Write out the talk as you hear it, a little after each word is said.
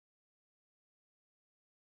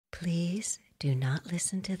Please do not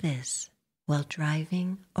listen to this while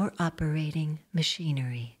driving or operating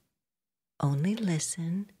machinery. Only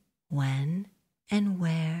listen when and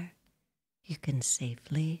where you can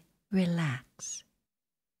safely relax.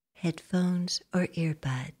 Headphones or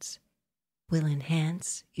earbuds will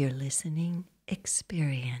enhance your listening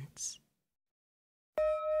experience.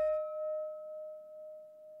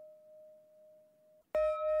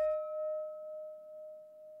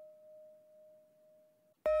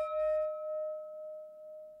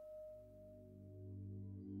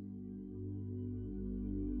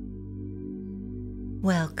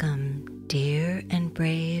 Welcome, dear and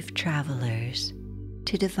brave travelers,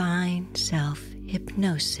 to Divine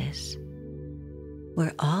Self-Hypnosis,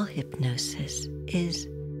 where all hypnosis is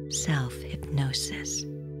self-hypnosis,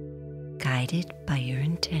 guided by your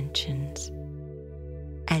intentions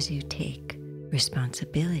as you take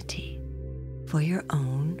responsibility for your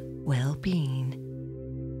own well-being.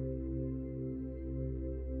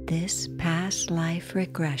 This past life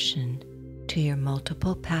regression to your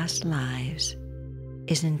multiple past lives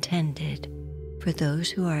is intended for those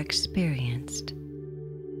who are experienced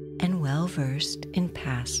and well-versed in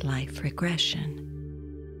past life regression.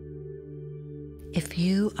 If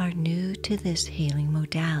you are new to this healing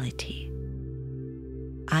modality,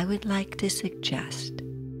 I would like to suggest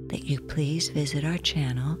that you please visit our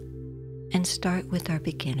channel and start with our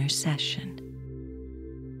beginner session.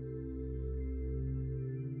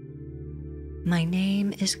 My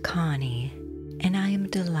name is Connie, and I am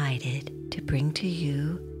delighted to bring to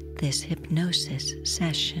you this hypnosis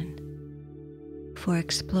session for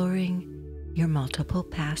exploring your multiple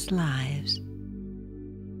past lives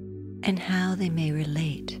and how they may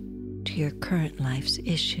relate to your current life's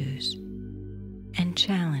issues and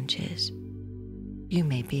challenges you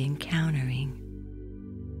may be encountering.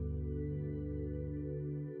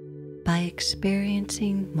 By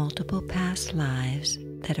experiencing multiple past lives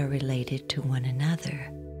that are related to one another,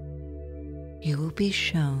 you will be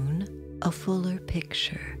shown a fuller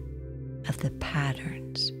picture of the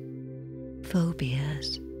patterns,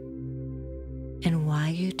 phobias, and why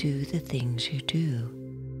you do the things you do.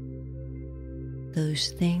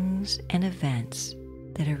 Those things and events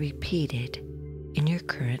that are repeated in your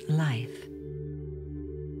current life.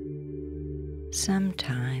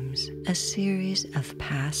 Sometimes a series of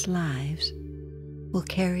past lives will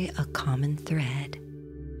carry a common thread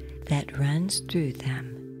that runs through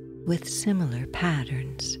them with similar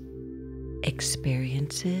patterns,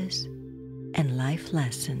 experiences, and life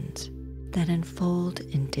lessons that unfold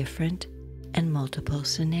in different and multiple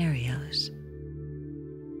scenarios.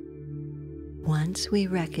 Once we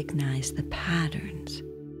recognize the patterns,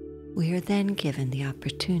 we are then given the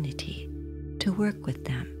opportunity to work with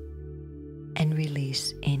them and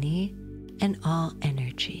release any and all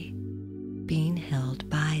energy being held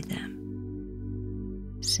by them,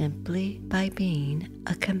 simply by being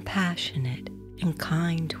a compassionate and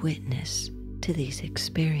kind witness to these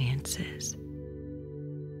experiences,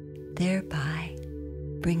 thereby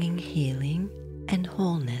bringing healing and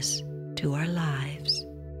wholeness to our lives.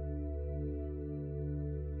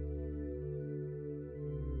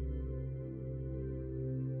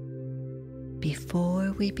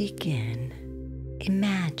 Before we begin,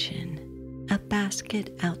 imagine a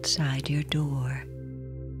basket outside your door.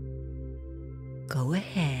 Go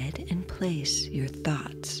ahead and place your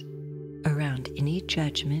thoughts around any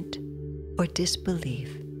judgment or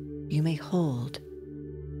disbelief you may hold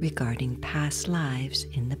regarding past lives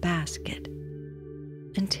in the basket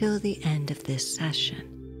until the end of this session.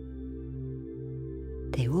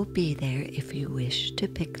 They will be there if you wish to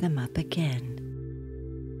pick them up again.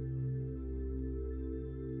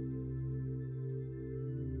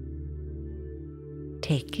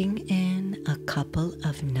 Taking in a couple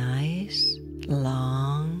of nice,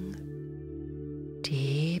 long,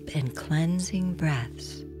 deep and cleansing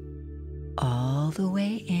breaths all the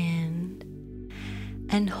way in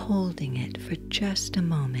and holding it for just a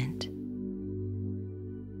moment,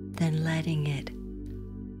 then letting it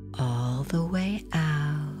all the way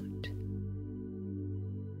out,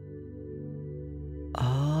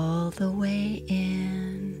 all the way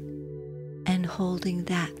in, and holding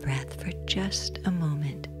that breath for just a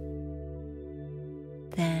moment,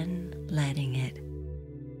 then letting it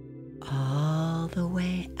all the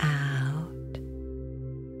way out,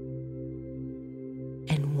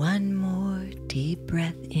 and one more deep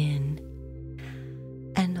breath in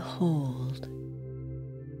and hold,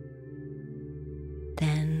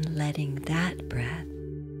 then letting that breath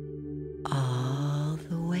all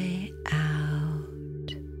the way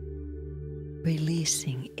out,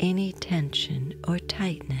 releasing any tension or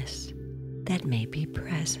tightness that may be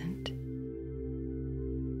present.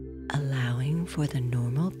 allowing for the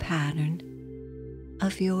normal pattern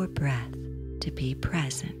of your breath to be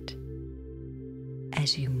present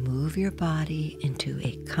as you move your body into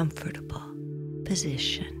a comfortable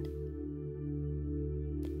position.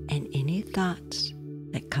 And any thoughts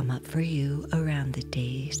that come up for you around the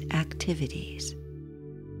day's activities,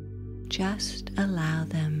 just allow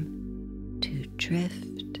them to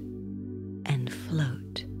drift and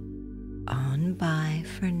float on by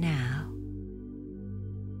for now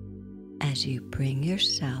as you bring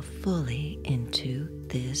yourself fully into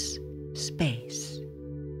this space.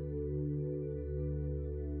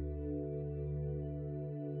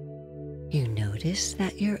 You notice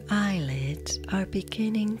that your eyelids are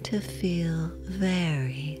beginning to feel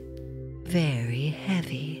very, very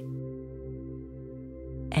heavy.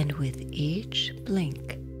 And with each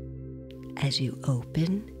blink, as you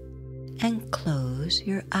open and close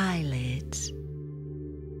your eyelids,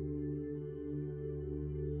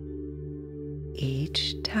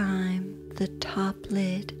 each time the top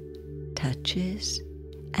lid touches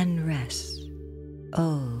and rests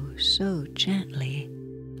oh so gently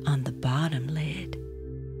on the bottom lid,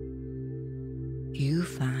 you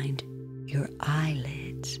find your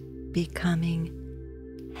eyelids becoming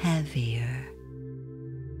heavier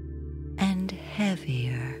and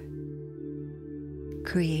heavier,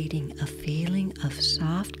 creating a feeling of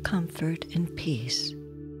soft comfort and peace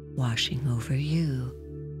washing over you.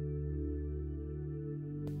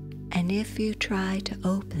 And if you try to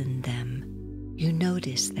open them, you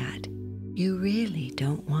notice that you really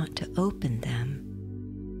don't want to open them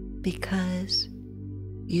because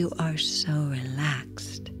you are so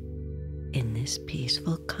relaxed in this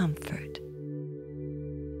peaceful comfort,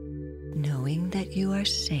 knowing that you are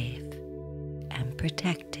safe and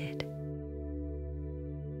protected.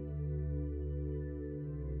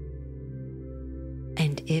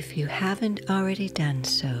 And if you haven't already done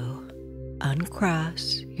so,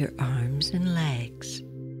 uncross your arms and legs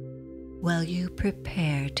while you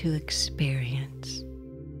prepare to experience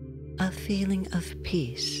a feeling of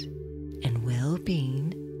peace and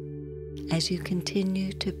well-being as you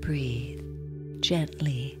continue to breathe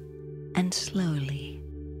gently and slowly.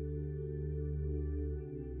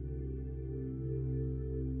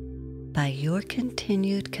 By your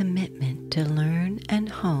continued commitment to learn and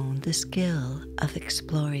hone the skill of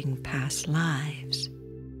exploring past lives,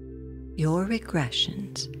 your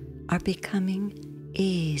regressions are becoming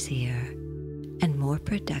easier and more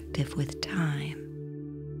productive with time.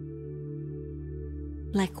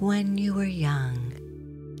 Like when you were young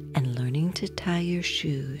and learning to tie your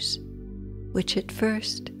shoes, which at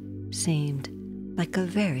first seemed like a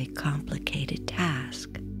very complicated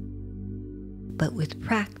task. But with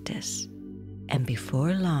practice, and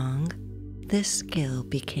before long, this skill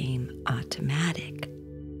became automatic.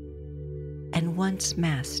 And once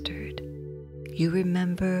mastered, you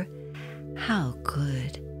remember how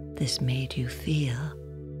good this made you feel,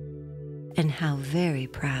 and how very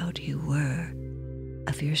proud you were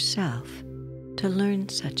of yourself to learn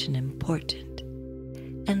such an important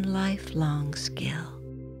and lifelong skill.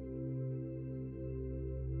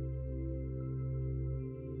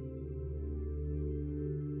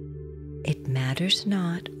 It matters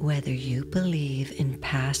not whether you believe in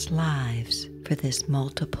past lives for this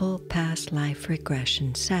multiple past life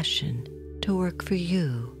regression session to work for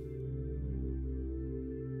you.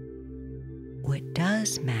 What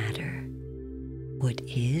does matter, what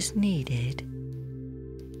is needed,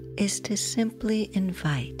 is to simply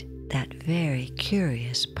invite that very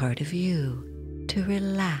curious part of you to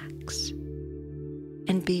relax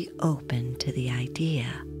and be open to the idea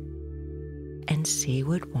and see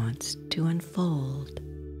what wants to unfold.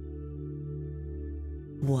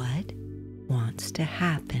 What wants to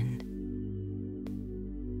happen?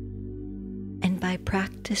 And by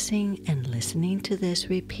practicing and listening to this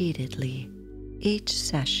repeatedly, each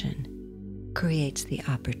session creates the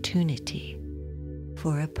opportunity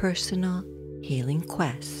for a personal healing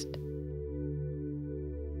quest,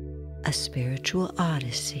 a spiritual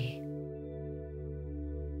odyssey,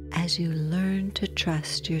 as you learn to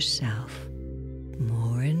trust yourself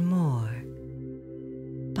more and more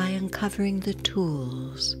by uncovering the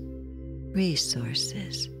tools,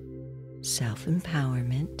 resources,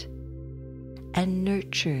 self-empowerment, and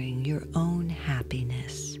nurturing your own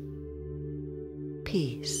happiness,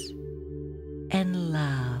 peace, and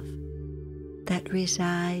love that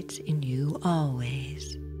resides in you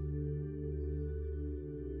always.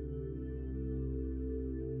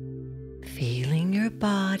 Feeling your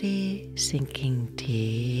body sinking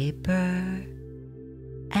deeper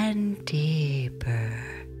and deeper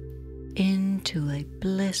into a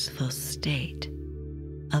blissful state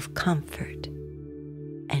of comfort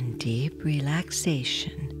and deep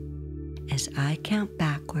relaxation as I count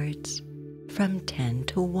backwards from 10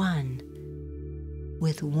 to 1,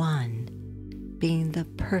 with 1 being the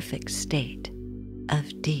perfect state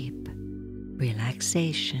of deep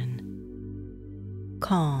relaxation,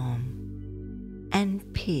 calm,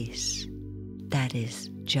 and peace that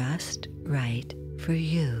is just right for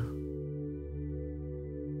you.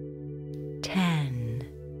 10,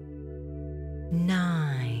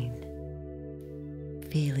 9,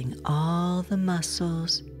 feeling all the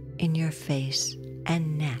muscles in your face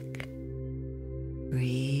and neck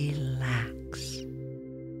relax.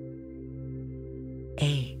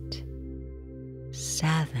 8,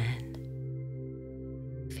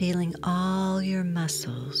 7, feeling all your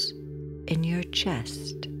muscles in your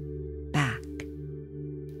chest, back,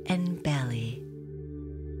 and belly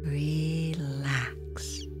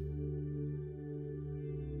relax.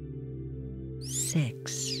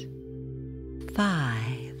 6,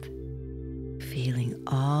 5, feeling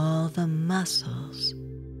all the muscles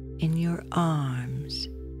in your arms,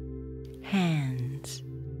 hands,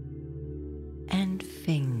 and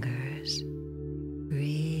fingers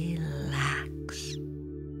relax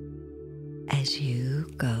as you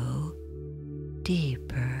go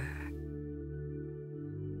deeper.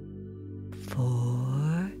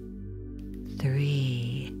 4,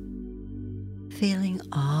 3, feeling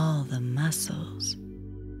all the muscles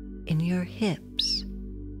in your hips,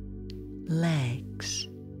 legs,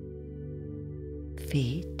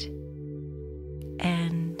 feet,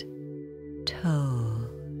 and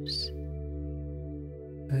toes.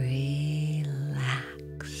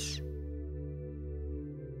 Relax.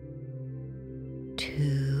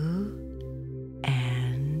 2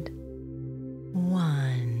 and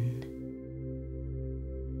 1.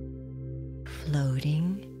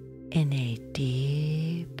 Floating in a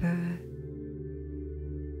deeper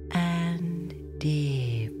and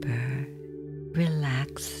deeper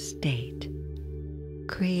relaxed state,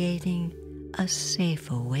 creating a safe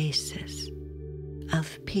oasis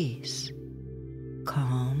of peace,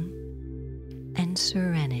 calm, and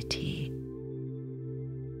serenity,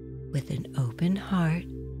 with an open heart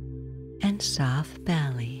and soft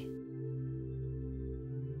belly.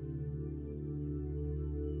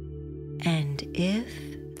 And if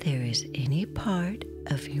there is any part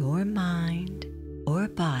of your mind or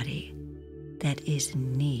body that is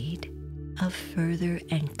in need of further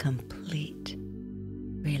and complete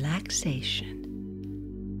relaxation,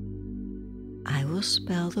 I will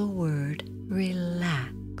spell the word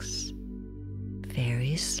relax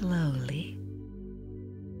very slowly,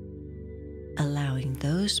 allowing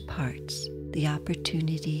those parts the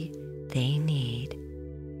opportunity they need.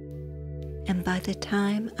 And by the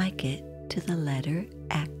time I get to the letter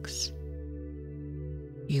X,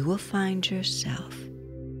 you will find yourself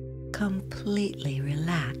completely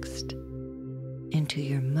relaxed into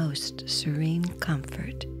your most serene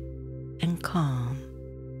comfort and calm.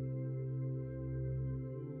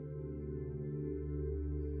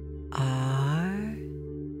 R,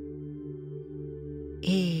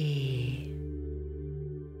 E,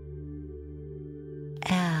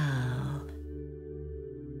 L,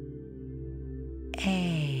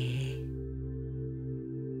 A,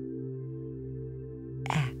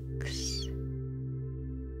 X.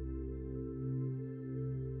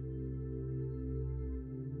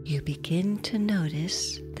 You begin to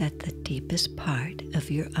notice that the deepest part of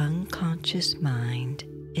your unconscious mind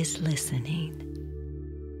is listening,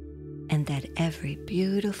 and that every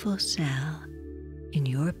beautiful cell in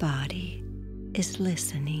your body is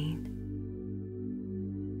listening.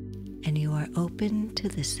 And you are open to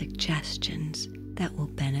the suggestions that will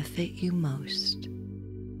benefit you most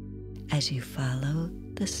as you follow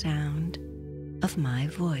the sound of my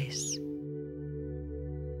voice.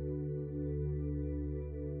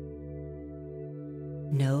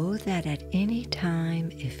 Know that at any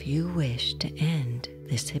time, if you wish to end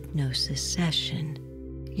this hypnosis session,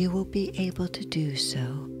 you will be able to do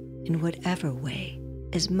so in whatever way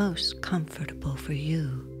is most comfortable for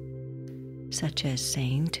you, such as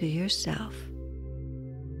saying to yourself,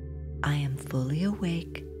 "I am fully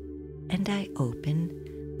awake and I open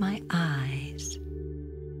my eyes."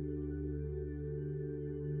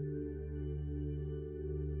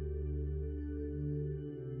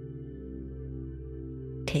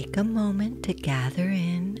 Take a moment to gather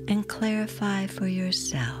in and clarify for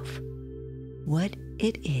yourself what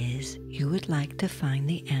it is you would like to find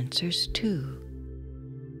the answers to.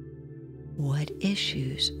 What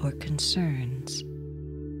issues or concerns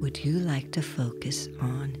would you like to focus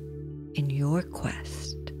on in your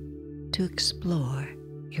quest to explore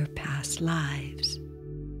your past lives?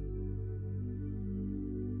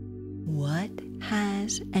 What has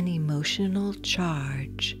has an emotional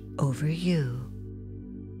charge over you.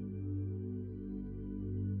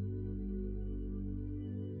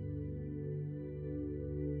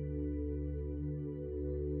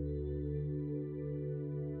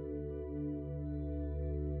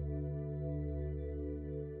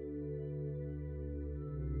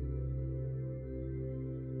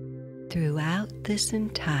 Throughout this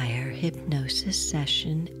entire hypnosis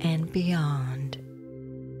session and beyond,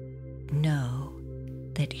 know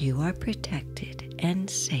that you are protected and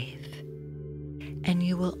safe, and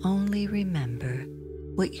you will only remember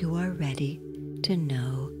what you are ready to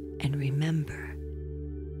know and remember.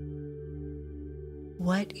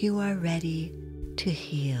 What you are ready to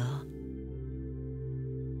heal.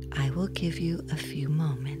 I will give you a few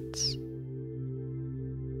moments.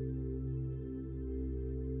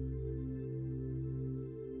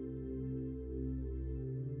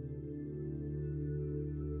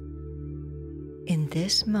 In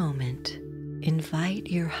this moment, invite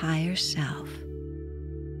your higher self,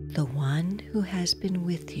 the one who has been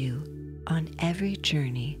with you on every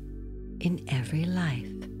journey in every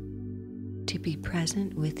life, to be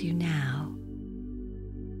present with you now.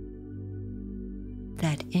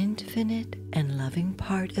 That infinite and loving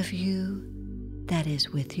part of you that is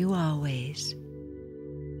with you always,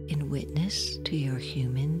 in witness to your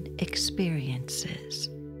human experiences.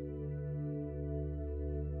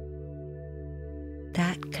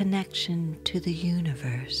 That connection to the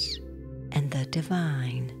universe and the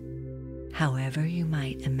divine, however you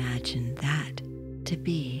might imagine that to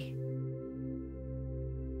be.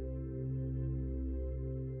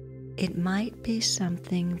 It might be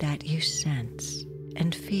something that you sense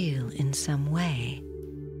and feel in some way,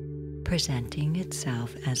 presenting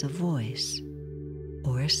itself as a voice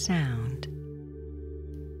or a sound,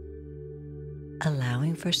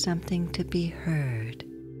 allowing for something to be heard.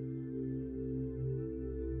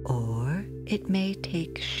 Or it may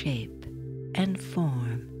take shape and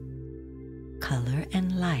form, color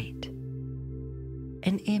and light,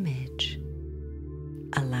 an image,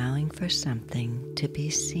 allowing for something to be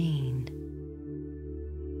seen.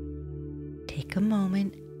 Take a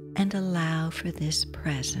moment and allow for this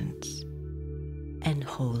presence and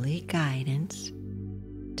holy guidance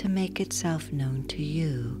to make itself known to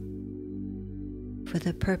you for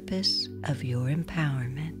the purpose of your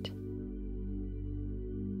empowerment.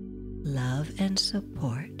 Love and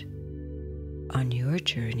support on your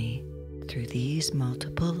journey through these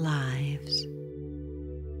multiple lives.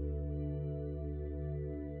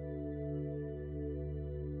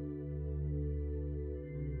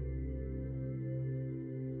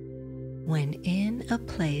 When in a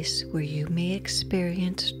place where you may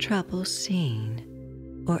experience trouble seeing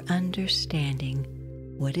or understanding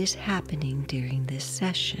what is happening during this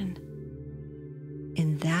session,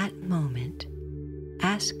 in that moment,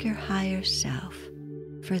 ask your higher self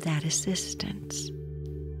for that assistance.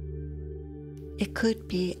 It could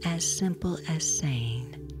be as simple as saying,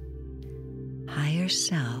 "Higher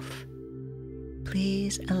self,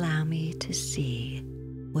 please allow me to see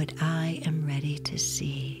what I am ready to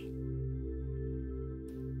see."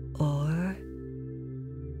 Or,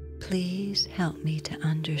 "Please help me to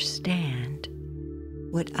understand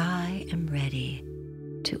what I am ready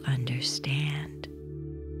to understand."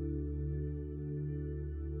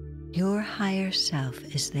 Your higher self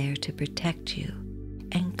is there to protect you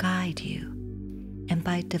and guide you, and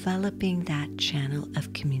by developing that channel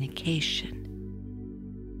of communication,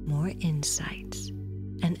 more insights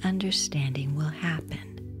and understanding will happen.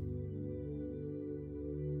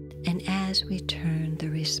 And as we turn the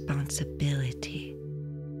responsibility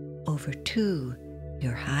over to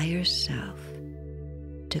your higher self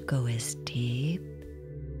to go as deep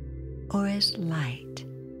or as light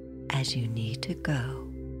as you need to go,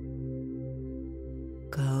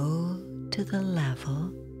 go to the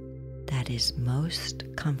level that is most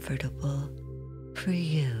comfortable for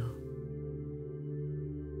you,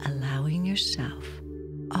 allowing yourself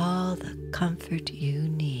all the comfort you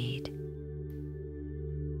need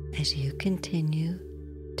as you continue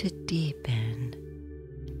to deepen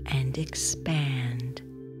and expand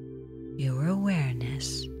your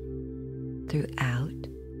awareness throughout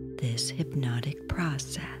this hypnotic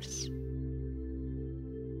process.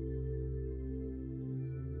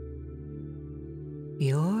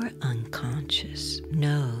 Your unconscious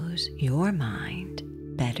knows your mind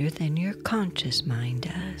better than your conscious mind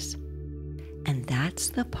does, and that's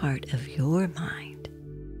the part of your mind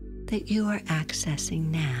that you are accessing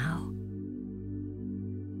now.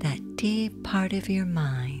 That deep part of your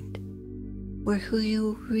mind where who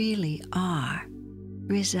you really are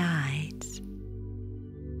resides,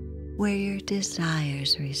 where your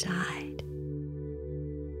desires reside,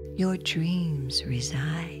 your dreams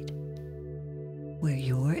reside, where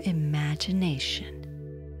your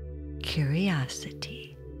imagination,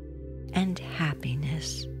 curiosity, and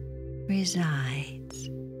happiness resides.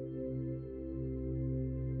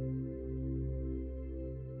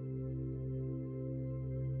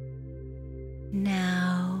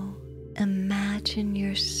 Now imagine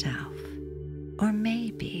yourself, or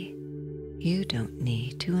maybe you don't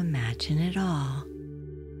need to imagine at all,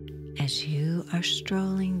 as you are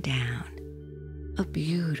strolling down a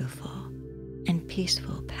beautiful and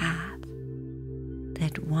peaceful path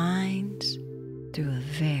that winds through a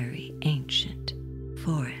very ancient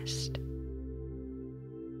forest.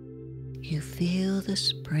 You feel the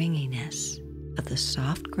springiness of the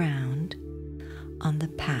soft ground on the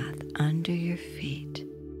path under your feet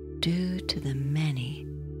due to the many,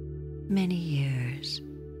 many years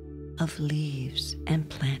of leaves and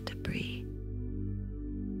plant debris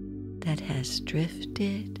that has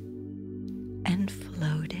drifted and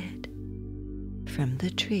floated from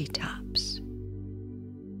the treetops,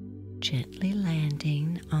 gently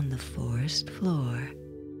landing on the forest floor,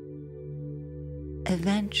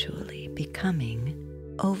 eventually becoming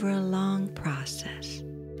over a long process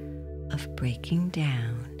of breaking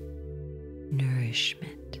down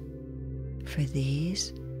nourishment for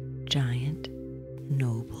these giant,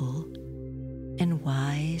 noble, and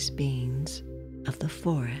wise beings of the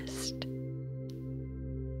forest.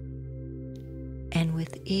 And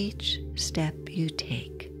with each step you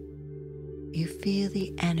take, you feel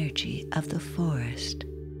the energy of the forest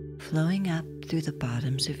flowing up through the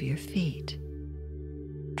bottoms of your feet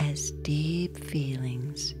as deep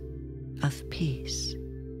feelings of peace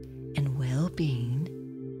and well-being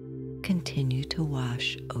continue to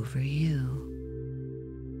wash over you.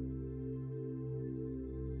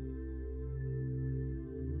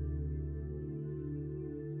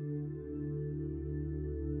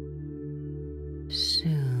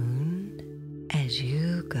 Soon, as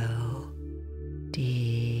you go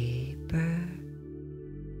deeper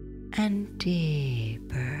and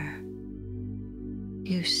deeper,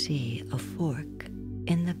 you see a fork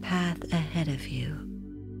in the path ahead of you.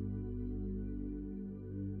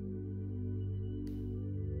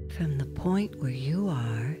 From the point where you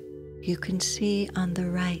are, you can see on the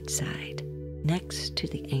right side, next to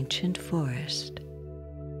the ancient forest,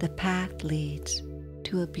 the path leads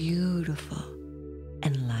to a beautiful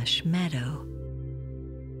and lush meadow.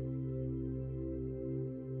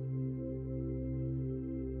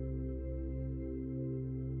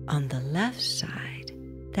 On the left side,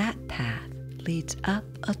 that path leads up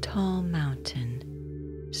a tall mountain,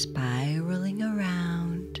 spiraling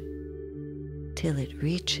around till it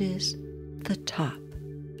reaches the top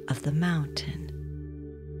of the mountain,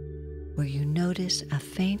 where you notice a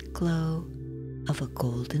faint glow of a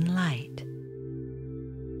golden light.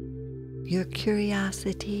 Your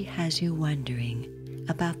curiosity has you wondering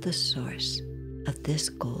about the source of this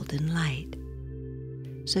golden light,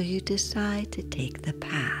 so you decide to take the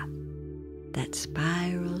path that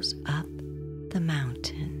spirals up the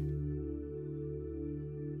mountain,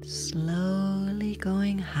 slowly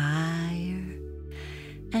going higher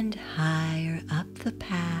and higher up the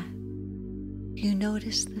path. You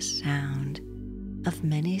notice the sound of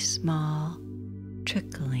many small,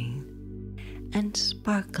 trickling and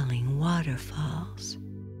sparkling waterfalls.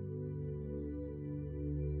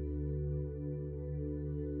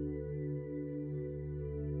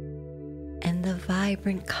 And the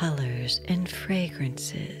vibrant colors and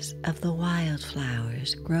fragrances of the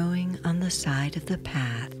wildflowers growing on the side of the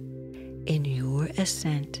path in your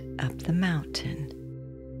ascent up the mountain.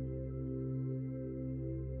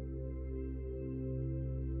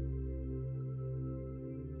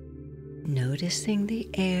 Noticing the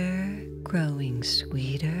air growing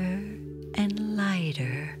sweeter and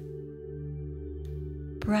lighter,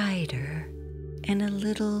 brighter and a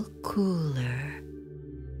little cooler.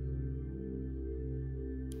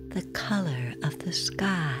 The color of the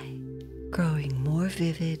sky growing more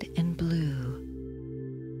vivid and blue,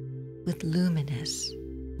 with luminous,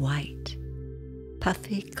 white,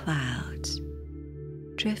 puffy clouds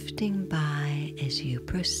drifting by as you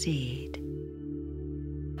proceed,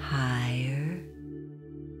 higher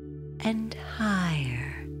and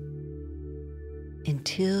higher,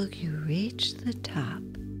 until you reach the top,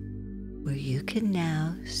 where you can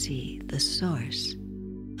now see the source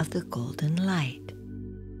of the golden light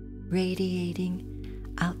radiating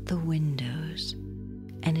out the windows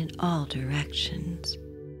and in all directions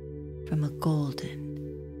from a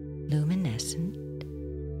golden, luminescent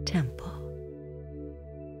temple.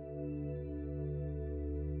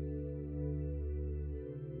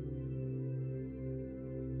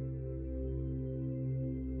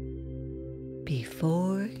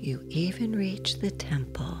 Before you even reach the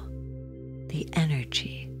temple, the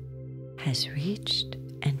energy has reached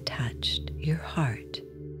and touched your heart,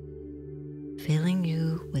 filling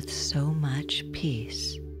you with so much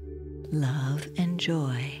peace, love, and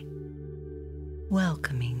joy,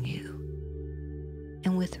 welcoming you,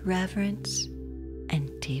 and with reverence and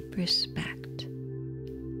deep respect,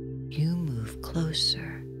 you move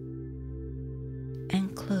closer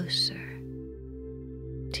and closer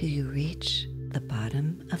till you reach the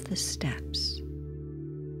bottom of the steps.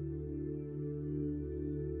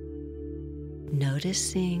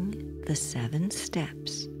 Noticing the 7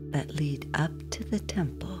 steps that lead up to the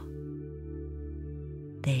temple.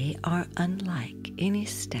 They are unlike any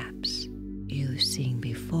steps you've seen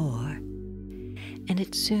before, and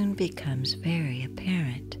it soon becomes very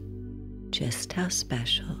apparent just how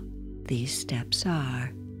special these steps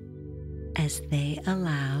are, as they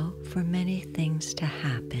allow for many things to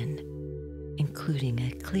happen, including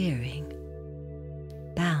a clearing,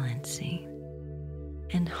 balancing,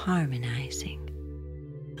 and harmonizing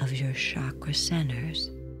of your chakra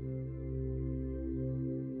centers.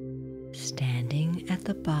 Standing at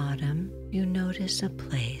the bottom, you notice a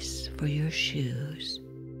place for your shoes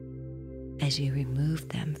as you remove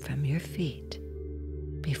them from your feet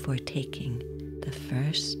before taking the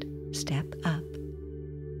first step up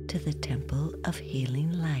to the Temple of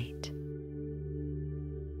Healing Light.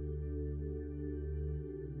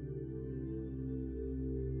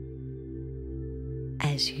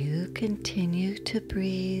 As you continue to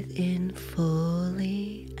breathe in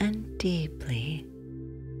fully and deeply,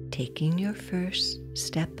 taking your first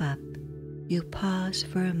step up, you pause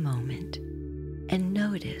for a moment and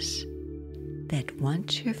notice that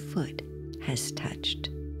once your foot has touched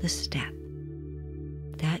the step,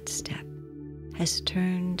 that step has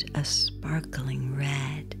turned a sparkling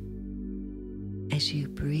red as you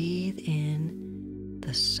breathe in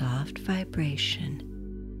the soft vibration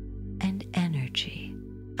and energy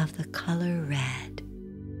of the color red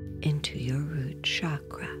into your root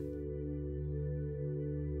chakra.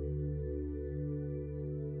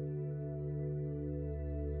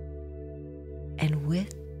 And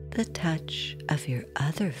with the touch of your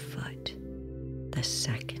other foot, the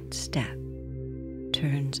second step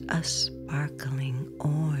turns a sparkling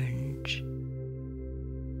orange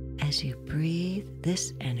as you breathe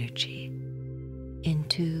this energy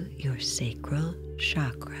into your sacral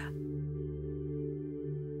chakra.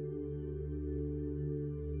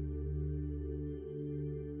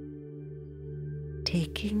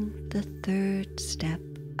 Taking the third step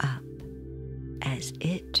up as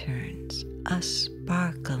it turns a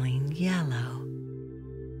sparkling yellow.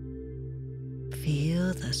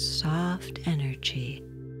 Feel the soft energy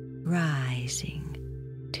rising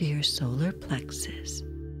to your solar plexus,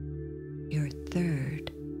 your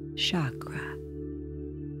third chakra.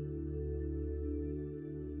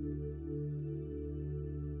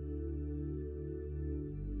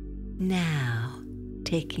 Now,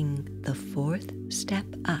 taking the fourth step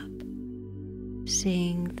up,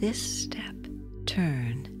 seeing this step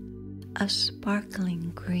turn a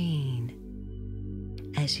sparkling green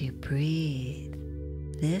as you breathe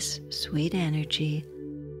this sweet energy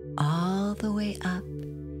all the way up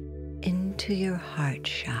into your heart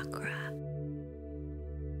chakra.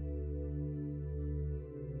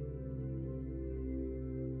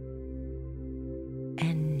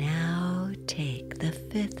 And now take the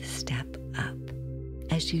fifth step up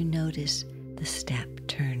as you notice the step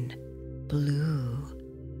turn blue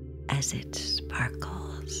as it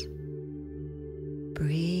sparkles.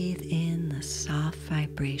 Breathe in the soft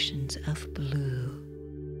vibrations of blue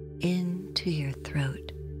into your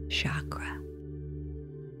throat chakra.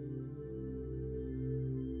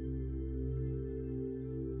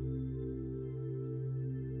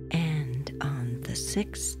 And on the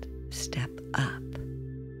sixth step up,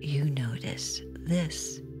 you notice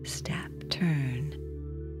this step turn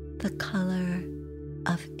the color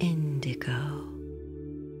of indigo.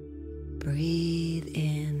 Breathe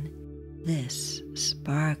in this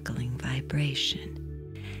sparkling vibration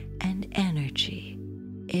and energy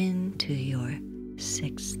into your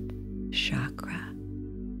sixth chakra,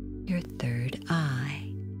 your third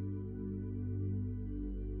eye.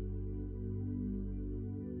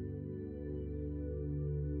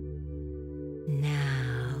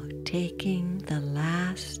 Now, taking the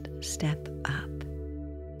last step up,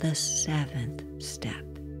 the seventh step,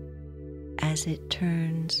 as it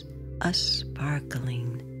turns a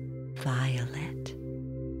sparkling violet.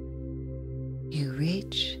 You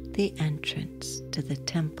reach the entrance to the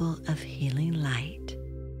Temple of Healing Light,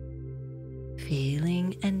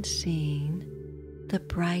 feeling and seeing the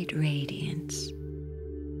bright radiance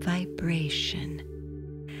vibration,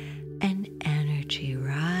 and energy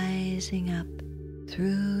rising up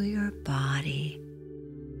through your body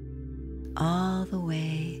all the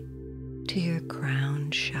way to your crown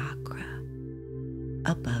chakra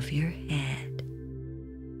above your head,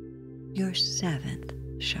 your seventh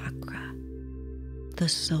chakra, the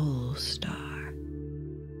soul star,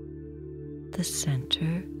 the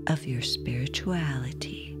center of your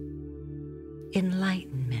spirituality,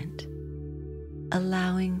 enlightenment,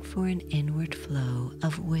 allowing for an inward flow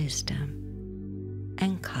of wisdom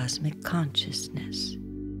and cosmic consciousness.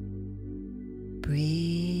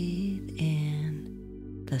 Breathe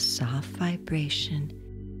in the soft vibration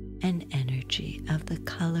and energy of the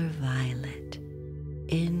color violet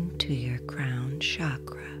into your crown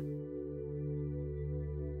chakra.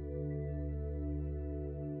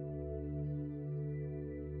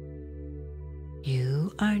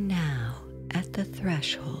 You are now at the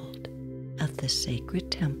threshold of the sacred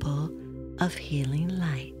temple of healing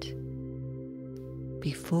light.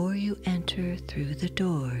 Before you enter through the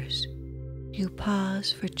doors, you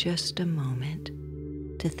pause for just a moment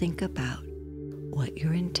to think about what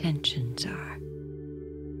your intentions are.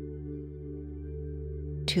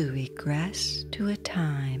 To regress to a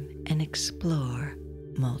time and explore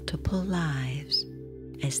multiple lives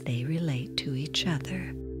as they relate to each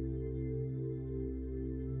other.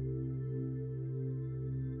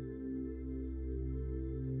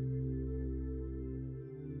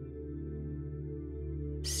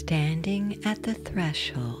 Standing at the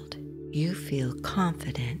threshold, you feel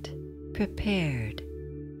confident, prepared,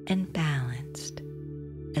 and balanced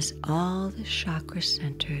as all the chakra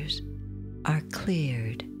centers are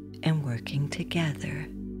cleared and working together,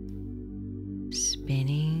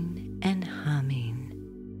 spinning and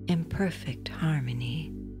humming in perfect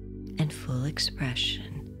harmony and full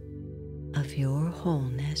expression of your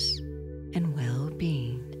wholeness and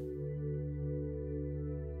well-being.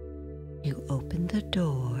 You open the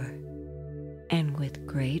door, and with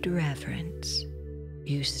great reverence,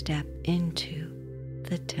 you step into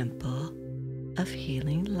the temple of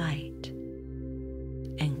healing light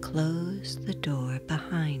and close the door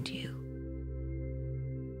behind you.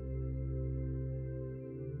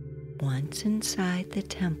 Once inside the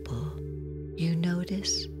temple, you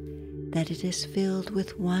notice that it is filled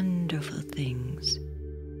with wonderful things,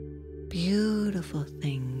 beautiful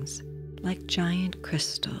things like giant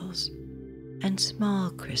crystals and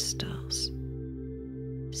small crystals,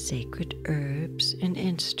 sacred herbs and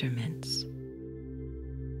instruments,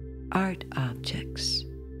 art objects,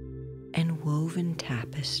 and woven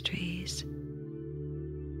tapestries.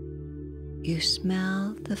 You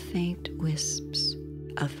smell the faint wisps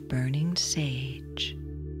of burning sage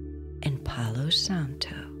and Palo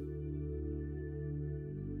Santo.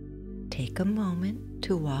 Take a moment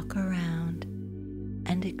to walk around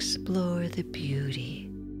and explore the beauty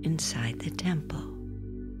inside the temple.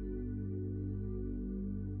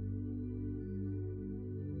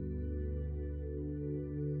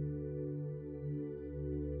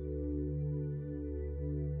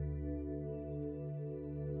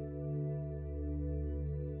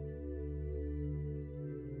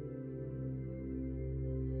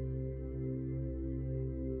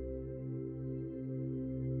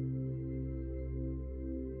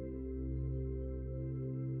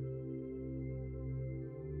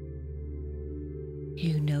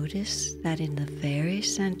 You notice that in the very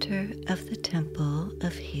center of the temple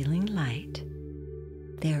of healing light,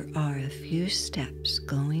 there are a few steps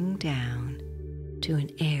going down to an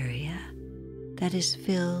area that is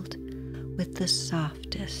filled with the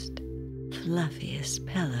softest, fluffiest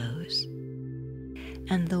pillows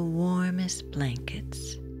and the warmest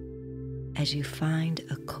blankets as you find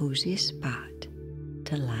a cozy spot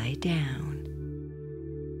to lie down.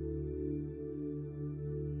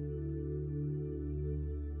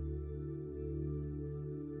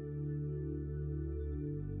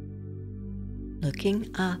 Looking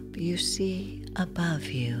up, you see above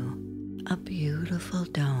you a beautiful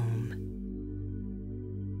dome.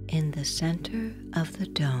 In the center of the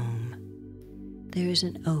dome, there is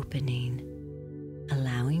an opening,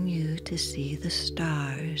 allowing you to see the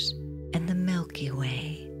stars and the Milky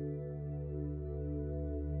Way.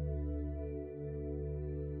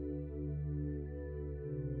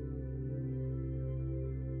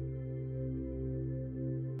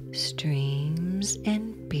 Streams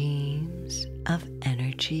and beams of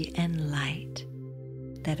energy and light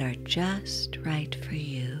that are just right for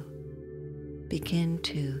you begin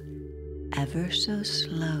to ever so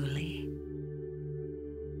slowly,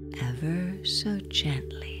 ever so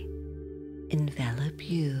gently envelop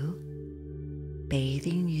you,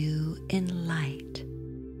 bathing you in light,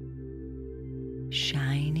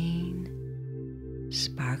 shining,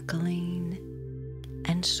 sparkling,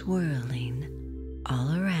 and swirling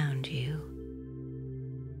all around you,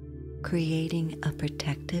 creating a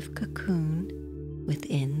protective cocoon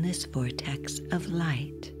within this vortex of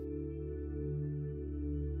light.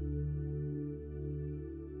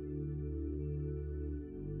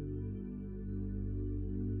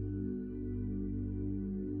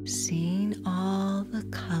 Seeing all the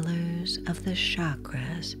colors of the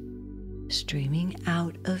chakras streaming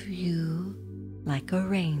out of you like a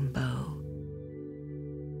rainbow.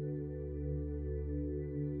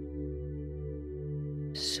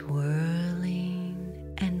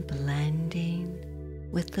 Swirling and blending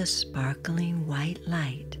with the sparkling white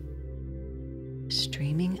light,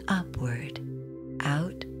 streaming upward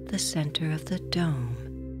out the center of the dome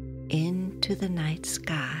into the night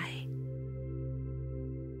sky,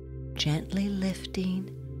 gently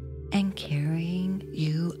lifting and carrying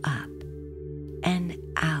you up and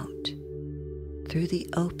out through the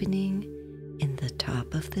opening in the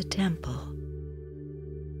top of the temple,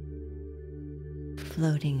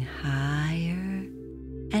 floating higher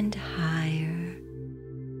and higher.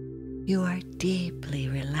 You are deeply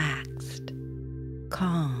relaxed,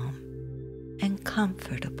 calm, and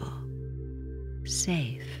comfortable,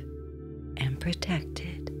 safe and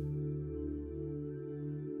protected.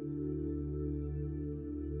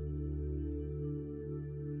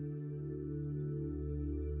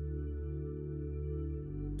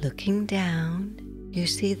 Looking down, you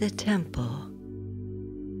see the temple,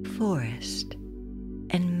 forest,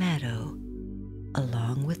 and meadow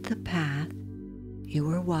along with the path you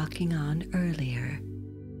were walking on earlier,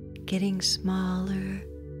 getting smaller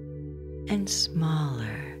and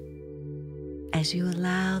smaller as you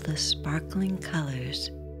allow the sparkling colors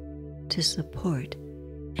to support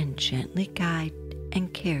and gently guide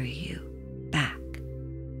and carry you back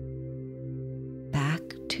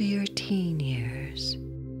to your teen years.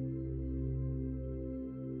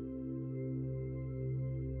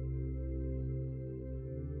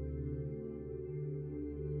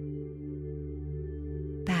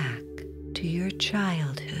 To your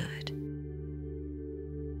childhood.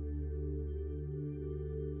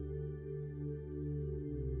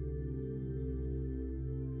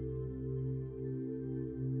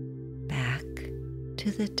 Back to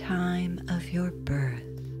the time of your birth.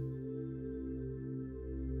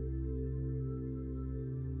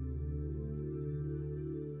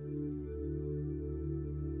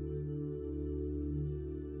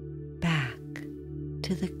 Back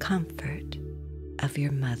to the comfort of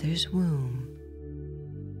your mother's womb.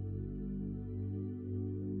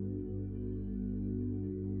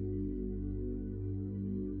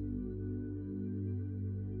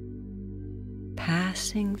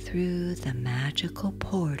 Passing through the magical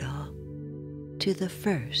portal to the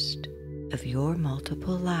first of your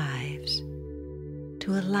multiple lives,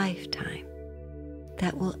 to a lifetime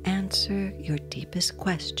that will answer your deepest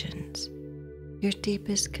questions, your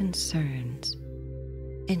deepest concerns,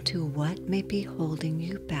 into what may be holding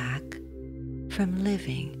you back from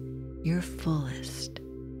living your fullest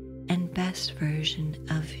and best version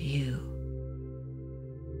of you.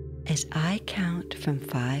 As I count from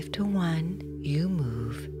 5 to 1, you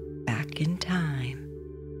move back in time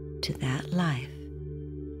to that life,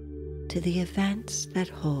 to the events that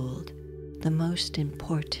hold the most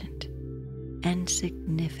important and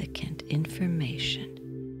significant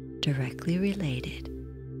information directly related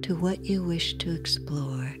to what you wish to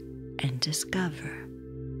explore and discover,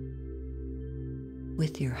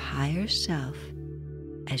 with your higher self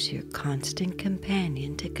as your constant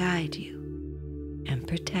companion to guide you and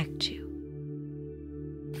protect you.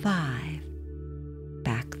 5,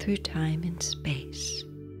 back through time and space.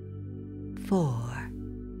 4,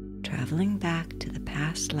 traveling back to the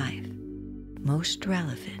past life, most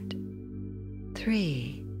relevant.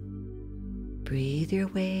 3, breathe your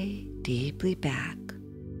way deeply back,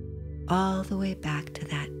 all the way back to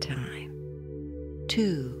that time.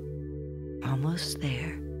 2, almost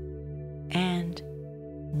there. And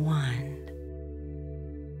 1.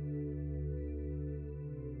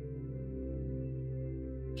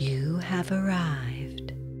 You have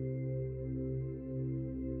arrived.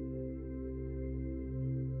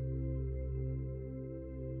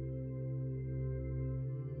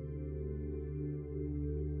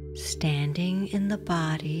 Standing in the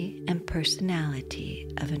body and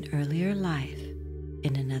personality of an earlier life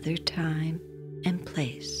in another time and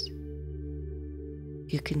place.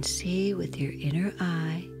 You can see with your inner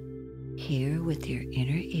eye, hear with your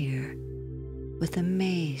inner ear, with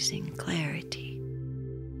amazing clarity.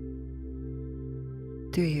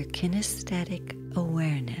 Through your kinesthetic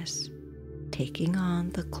awareness, taking on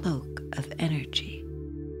the cloak of energy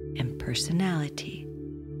and personality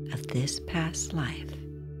of this past life,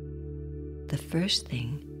 the first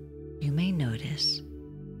thing you may notice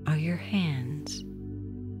are your hands.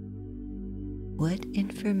 What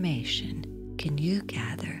information can you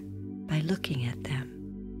gather by looking at them?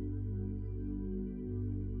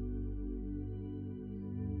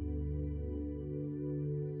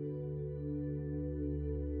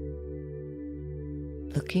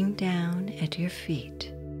 Looking down at your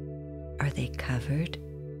feet, are they covered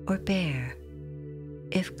or bare?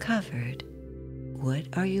 If covered, what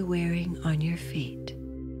are you wearing on your feet?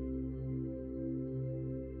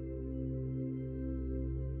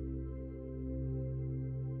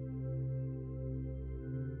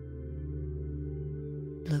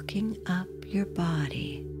 Looking up your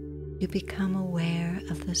body, you become aware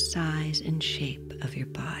of the size and shape of your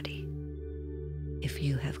body. If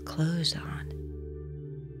you have clothes on,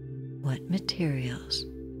 what materials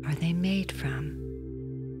are they made from?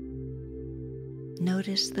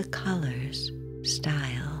 Notice the colors,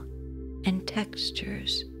 style, and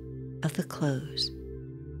textures of the clothes,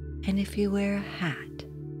 and if you wear a hat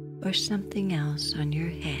or something else on your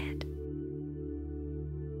head.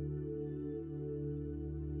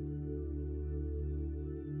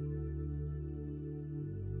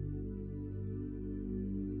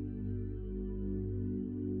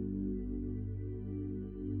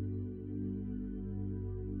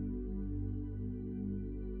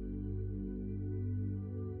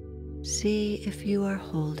 See if you are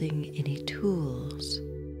holding any tools,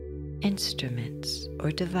 instruments,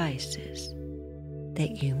 or devices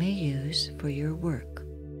that you may use for your work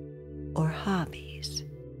or hobbies.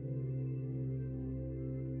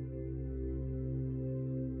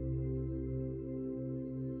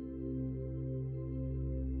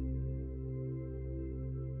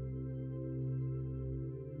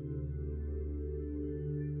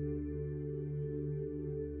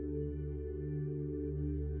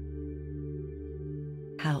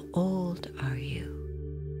 How old are you?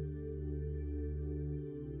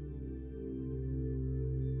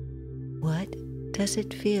 What does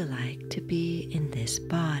it feel like to be in this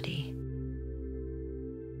body?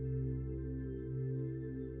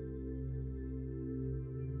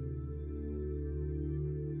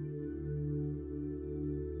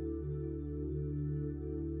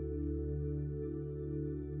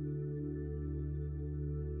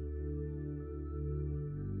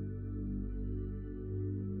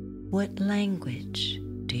 What language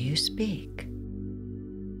do you speak?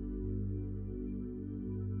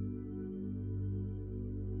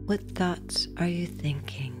 What thoughts are you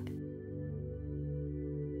thinking?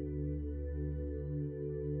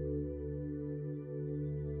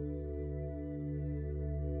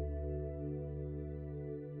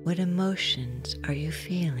 What emotions are you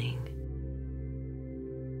feeling?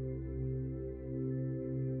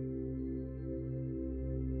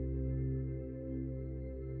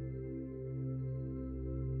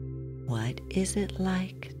 What is it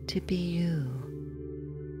like to be you?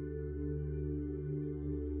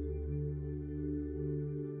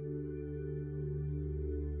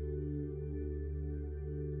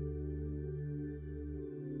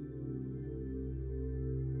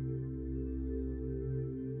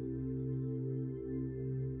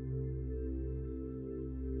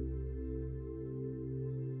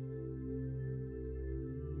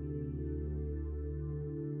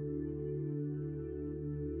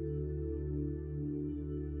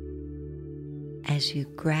 As you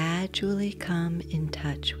gradually come in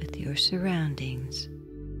touch with your surroundings,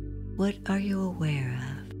 what are you aware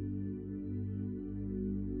of?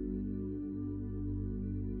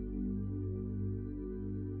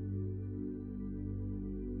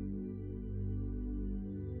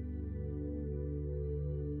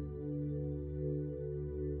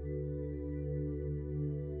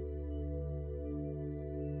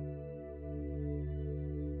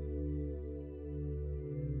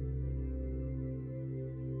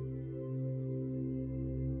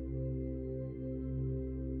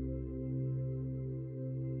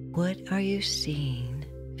 What are you seeing,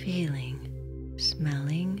 feeling,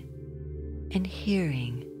 smelling, and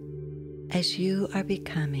hearing as you are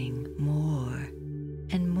becoming more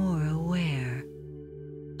and more aware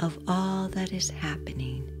of all that is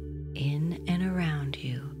happening in and around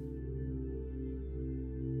you?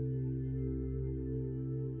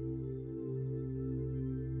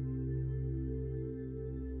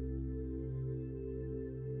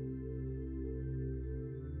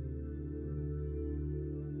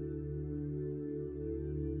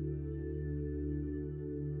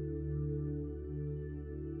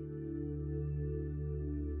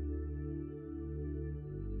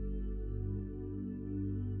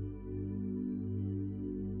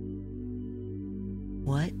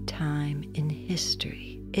 What time in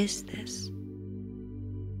history is this?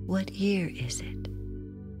 What year is it?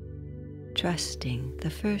 Trusting the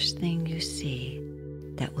first thing you see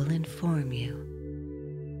that will inform you.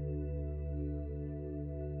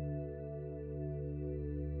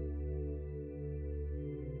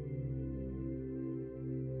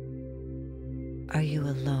 Are you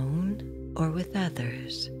alone or with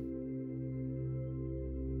others?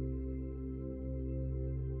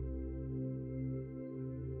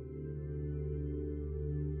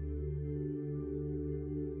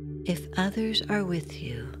 If others are with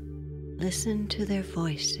you, listen to their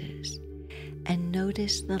voices and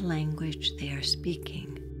notice the language they are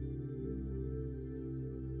speaking.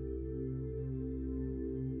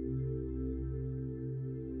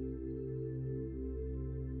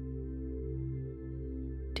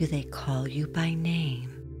 Do they call you by name?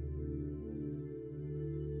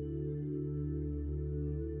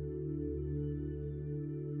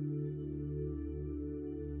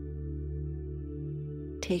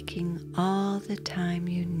 Taking all the time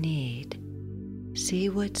you need, see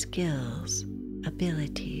what skills,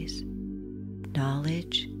 abilities,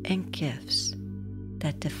 knowledge, and gifts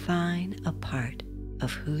that define a part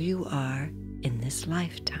of who you are in this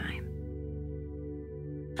lifetime,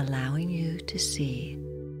 allowing you to see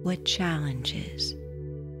what challenges,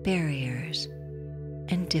 barriers,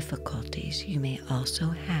 and difficulties you may also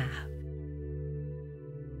have.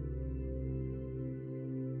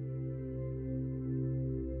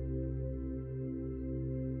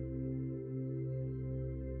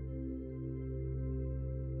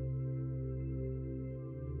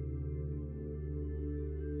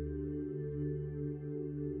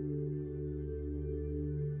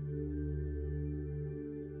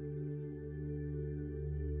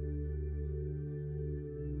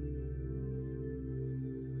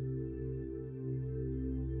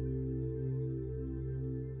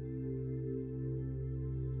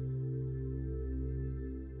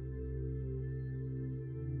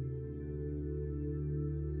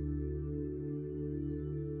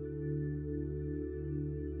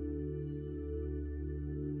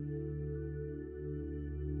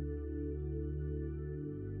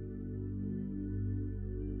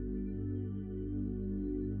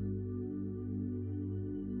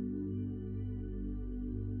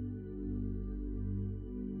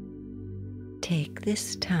 Take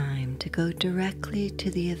this time to go directly to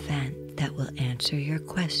the event that will answer your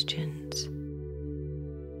questions.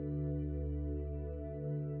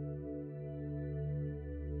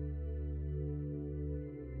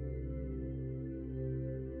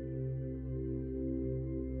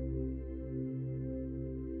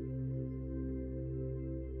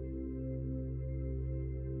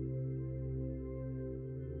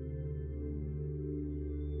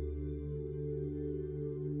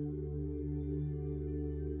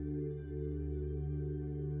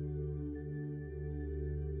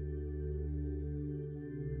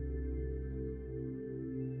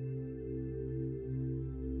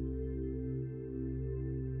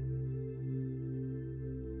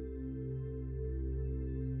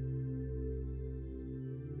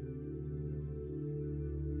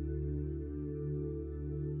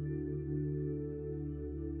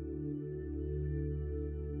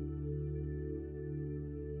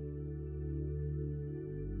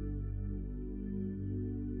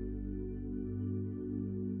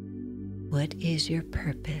 What is your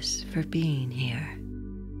purpose for being here?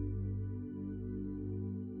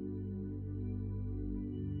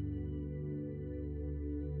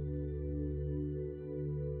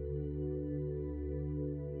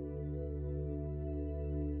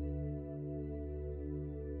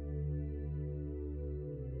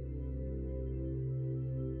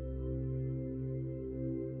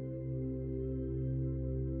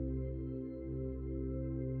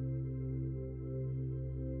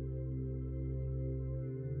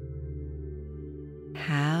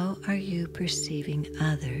 How are you perceiving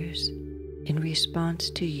others in response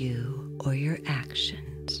to you or your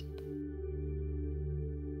actions?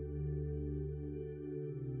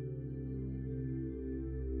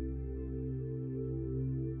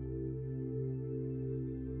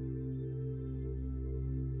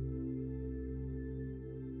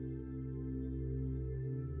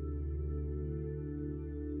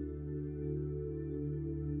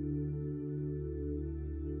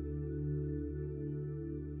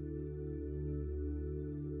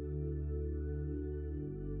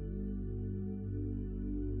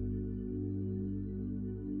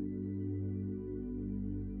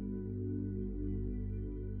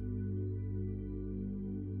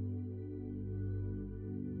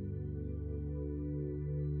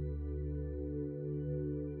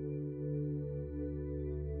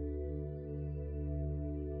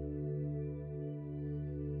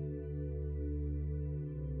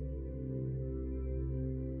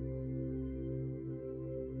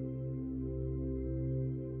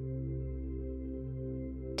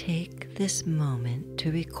 Take this moment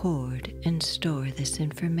to record and store this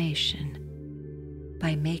information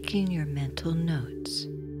by making your mental notes,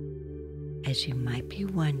 as you might be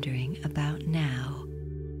wondering about now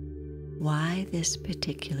why this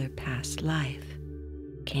particular past life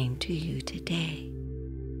came to you today.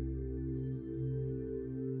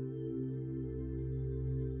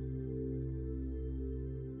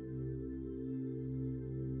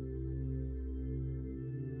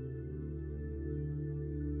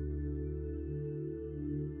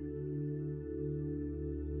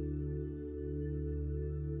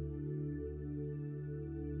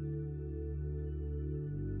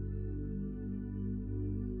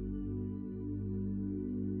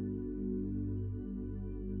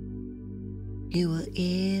 You will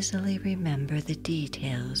easily remember the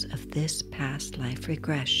details of this past life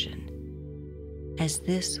regression, as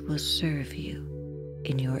this will serve you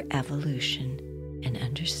in your evolution and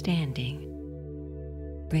understanding,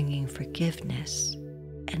 bringing forgiveness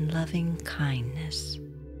and loving kindness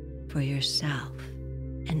for yourself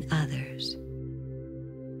and others.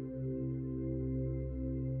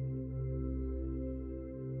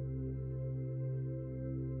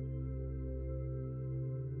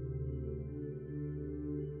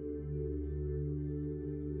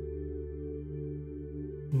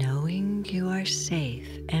 Knowing you are safe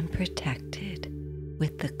and protected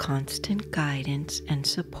with the constant guidance and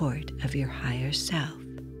support of your higher self,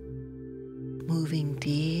 moving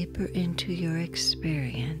deeper into your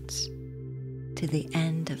experience to the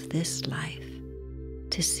end of this life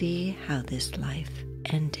to see how this life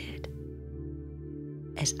ended.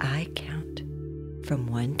 As I count from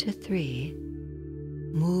 1 to 3,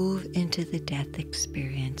 move into the death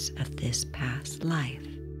experience of this past life.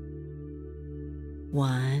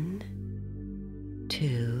 1,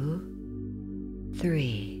 2,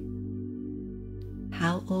 3.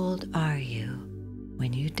 How old are you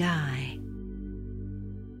when you die?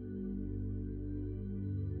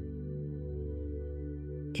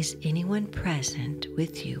 Is anyone present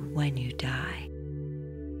with you when you die?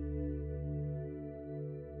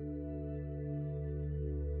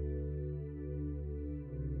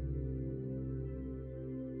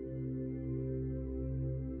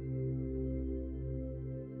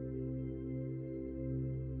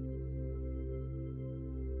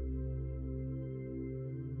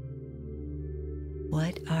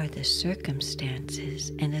 What are the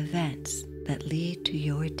circumstances and events that lead to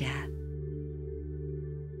your death?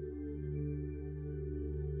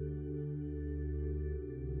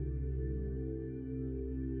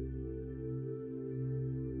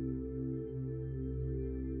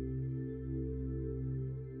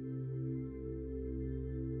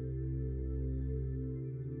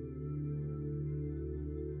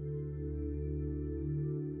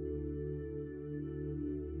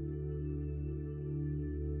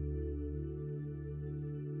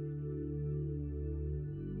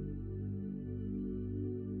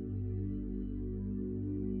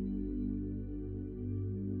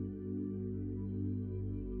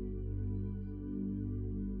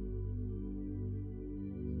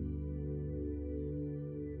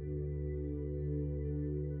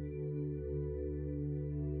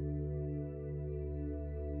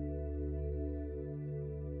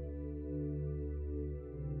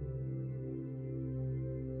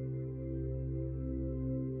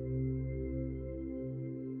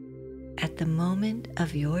 At the moment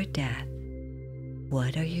of your death,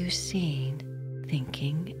 what are you seeing,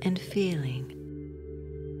 thinking, and feeling?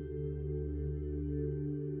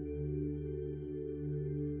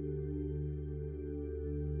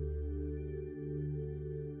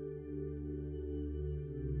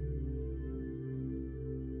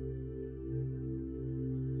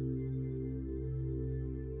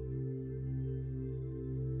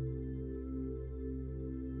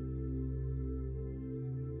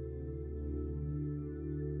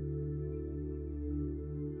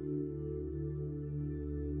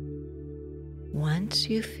 Once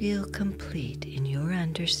you feel complete in your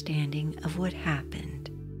understanding of what happened,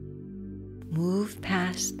 move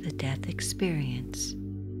past the death experience,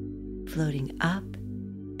 floating up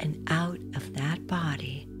and out of that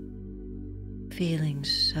body, feeling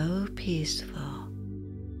so peaceful,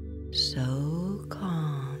 so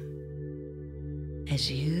calm, as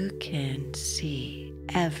you can see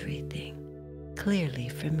everything clearly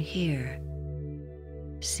from here,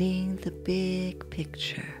 seeing the big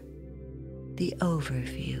picture, the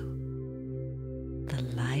overview, the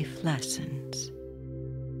life lessons.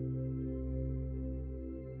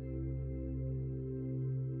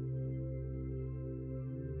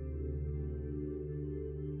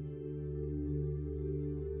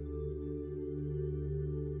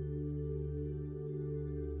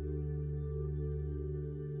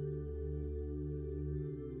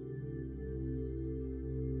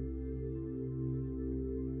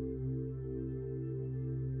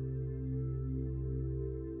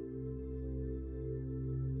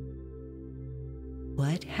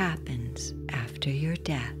 What happens after your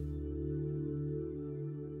death?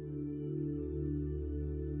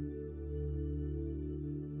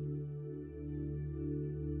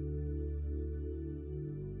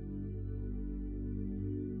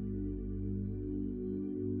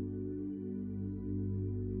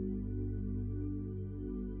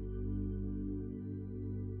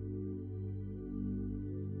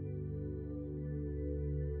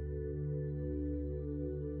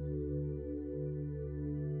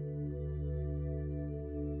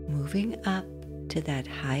 Moving up to that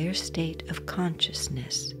higher state of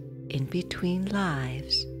consciousness in between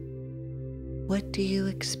lives, what do you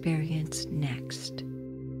experience next?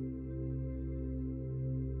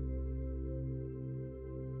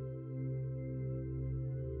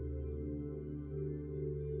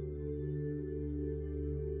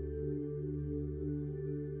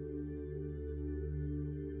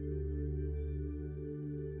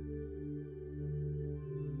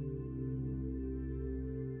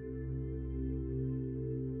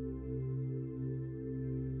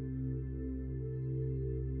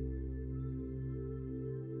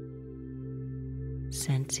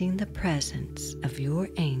 Sensing the presence of your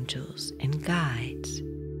angels and guides,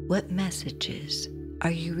 what messages are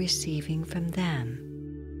you receiving from them?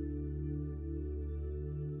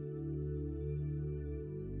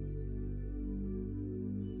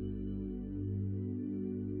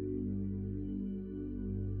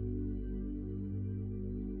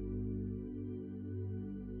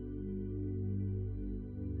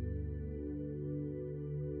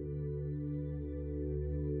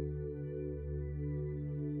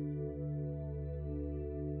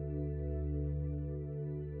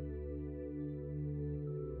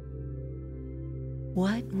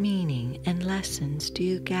 What meaning and lessons do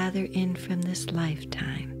you gather in from this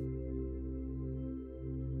lifetime?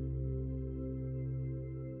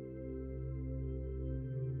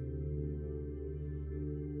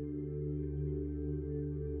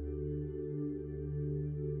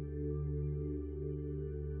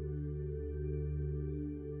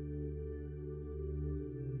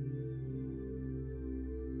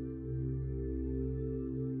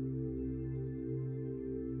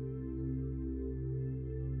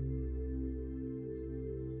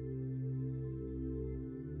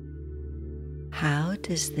 How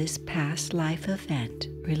does this past life event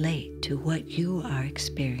relate to what you are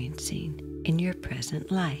experiencing in your present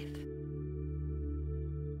life?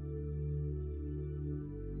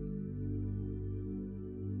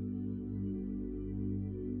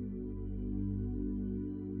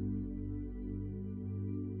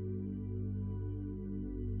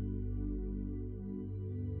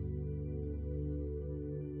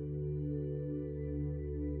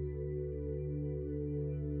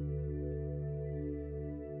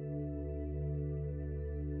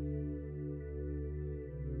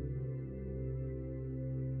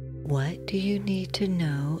 What do you need to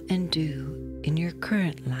know and do in your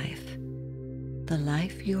current life, the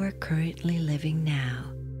life you are currently living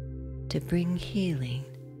now, to bring healing,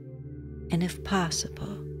 and if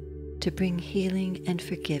possible, to bring healing and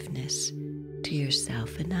forgiveness to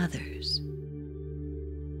yourself and others?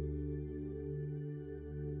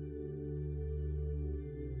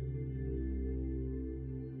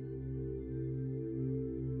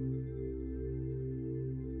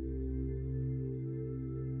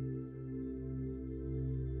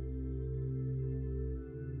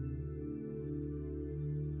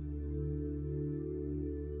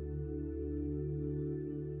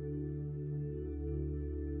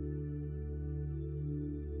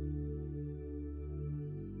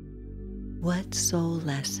 What soul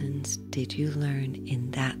lessons did you learn in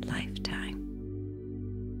that lifetime?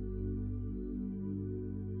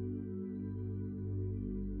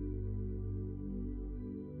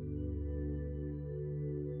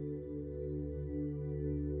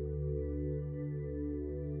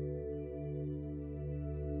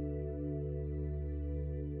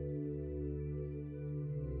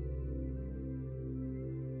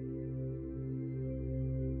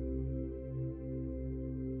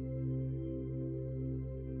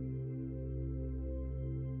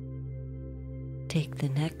 Take the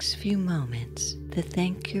next few moments to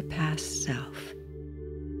thank your past self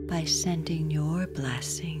by sending your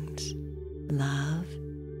blessings, love,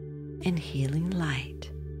 and healing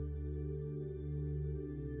light.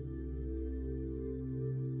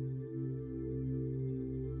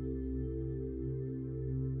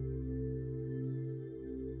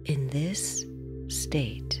 In this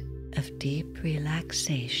state of deep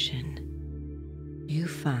relaxation, you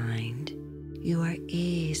find you are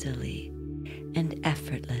easily and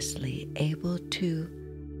effortlessly able to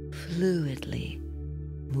fluidly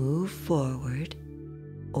move forward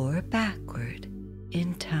or backward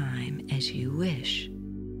in time as you wish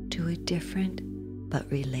to a different but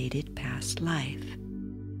related past life.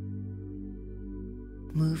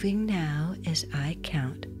 Moving now as I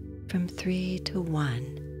count from 3 to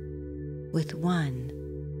 1, with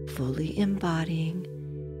 1 fully embodying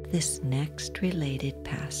this next related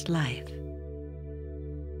past life.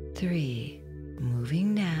 3,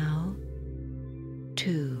 moving now.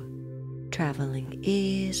 2, traveling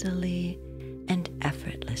easily and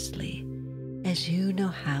effortlessly as you know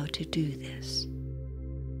how to do this.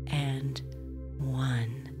 And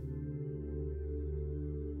 1.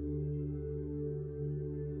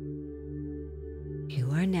 You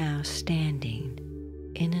are now standing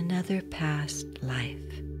in another past life.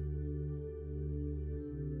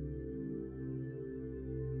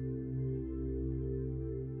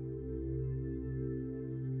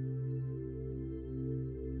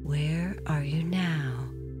 Where are you now?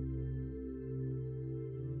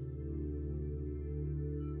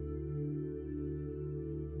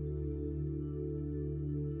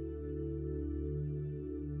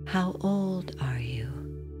 How old are you?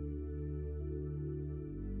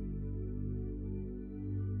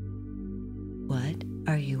 What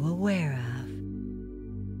are you aware of?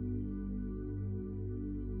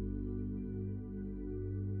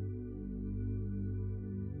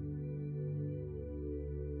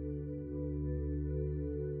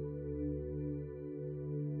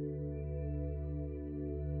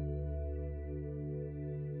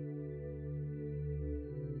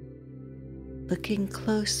 Looking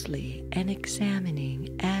closely and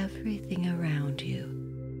examining everything around you,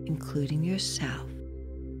 including yourself.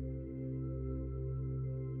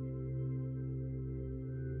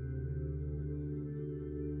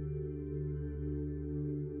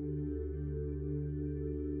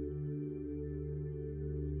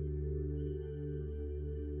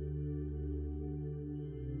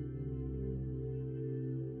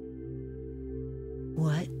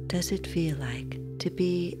 What does it feel like to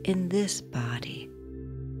be in this body?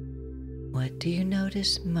 What do you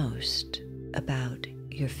notice most about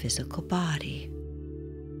your physical body?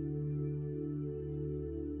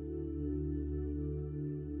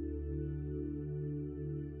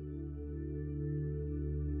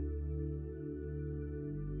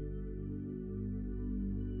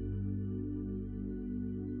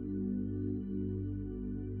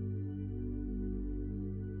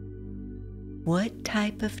 What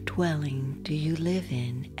type of dwelling do you live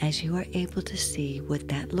in as you are able to see what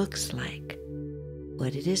that looks like,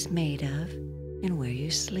 what it is made of, and where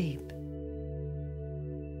you sleep?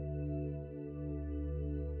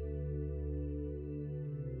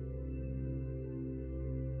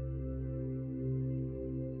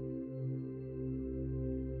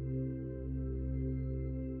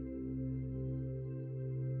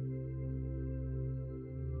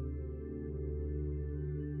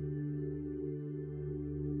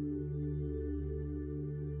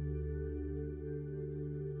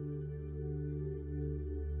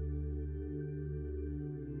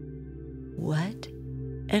 What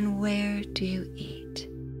and where do you eat?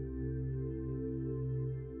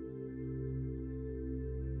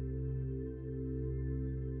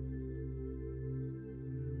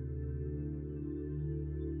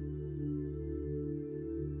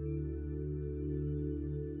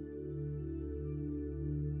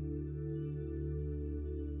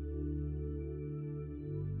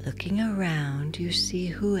 Looking around, you see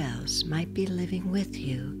who else might be living with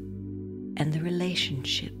you and the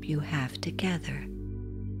relationship you have together.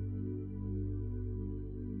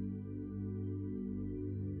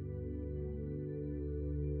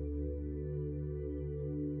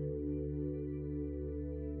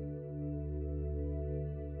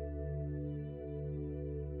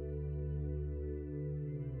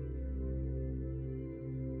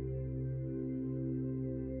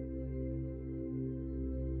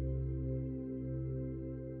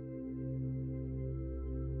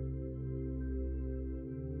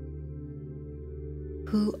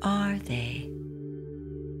 Who are they?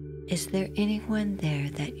 Is there anyone there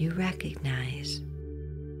that you recognize?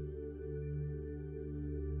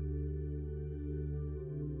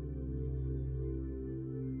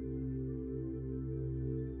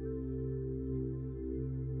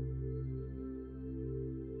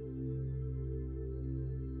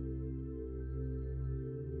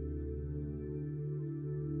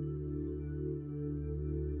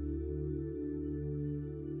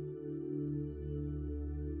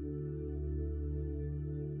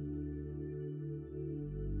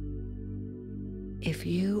 If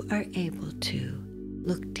you are able to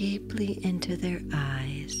look deeply into their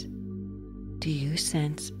eyes, do you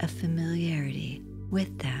sense a familiarity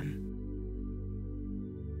with them?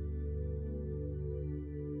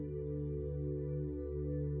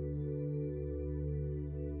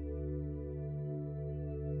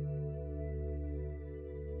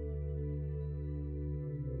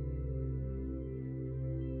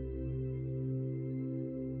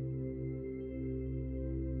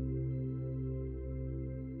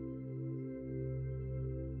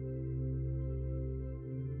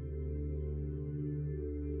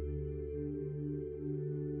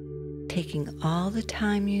 Taking all the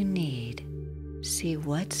time you need, see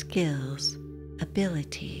what skills,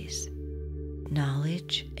 abilities,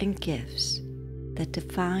 knowledge, and gifts that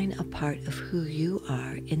define a part of who you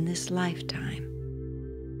are in this lifetime,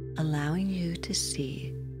 allowing you to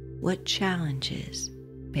see what challenges,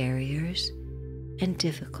 barriers, and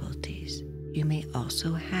difficulties you may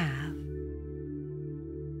also have.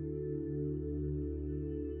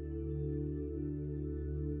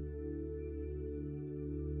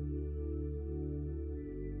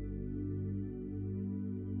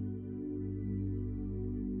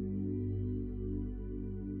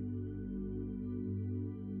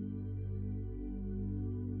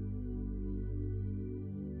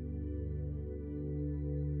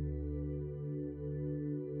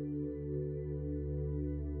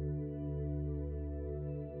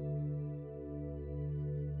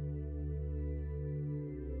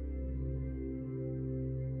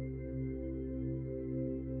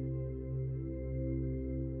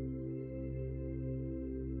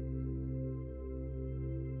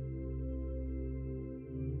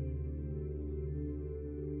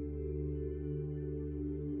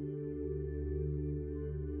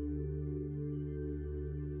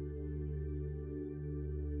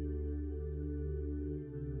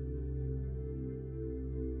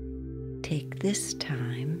 Take this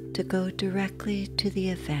time to go directly to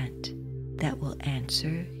the event that will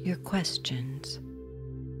answer your questions.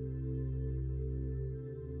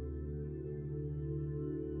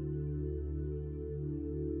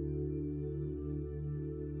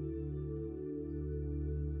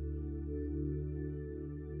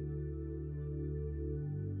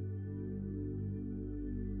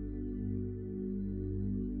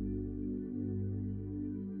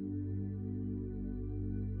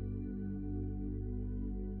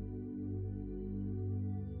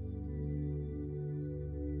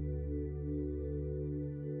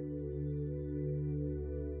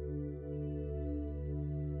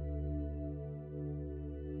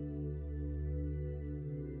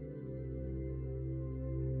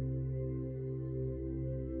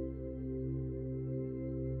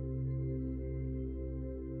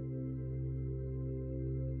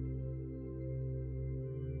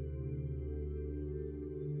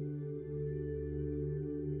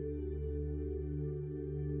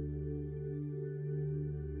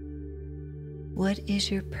 What is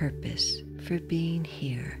your purpose for being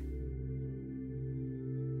here?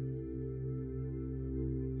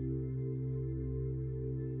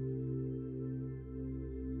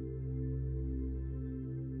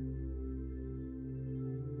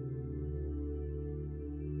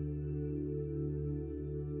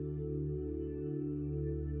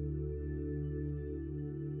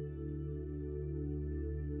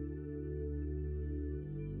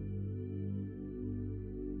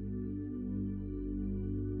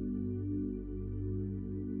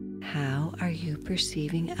 How are you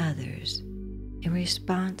perceiving others in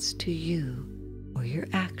response to you or your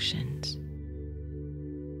actions?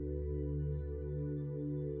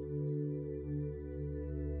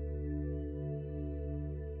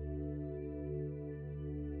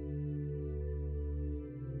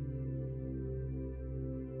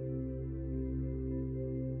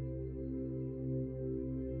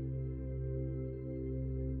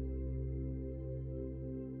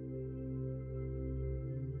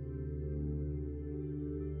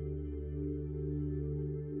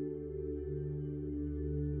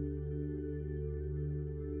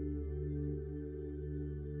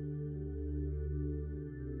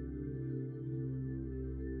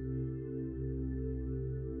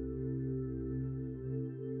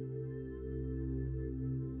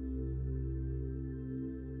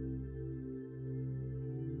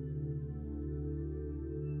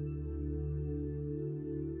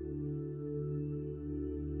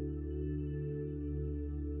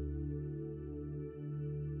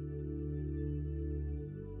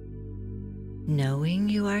 Knowing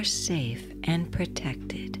you are safe and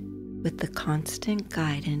protected with the constant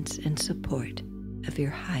guidance and support of your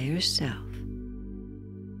higher self,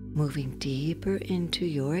 moving deeper into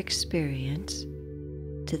your experience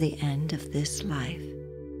to the end of this life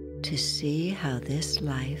to see how this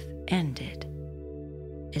life ended.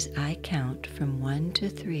 As I count from 1 to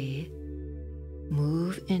 3,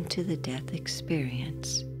 move into the death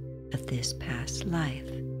experience of this past life.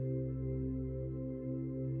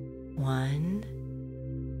 1,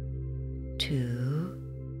 2,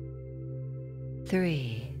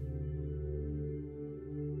 3.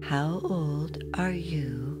 How old are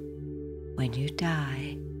you when you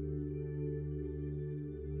die?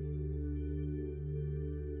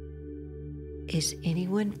 Is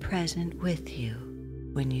anyone present with you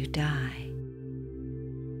when you die?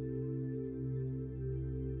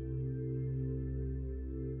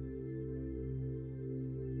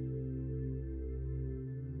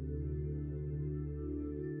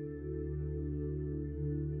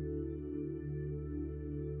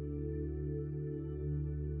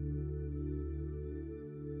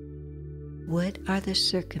 What are the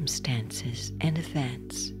circumstances and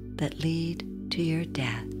events that lead to your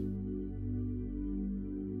death?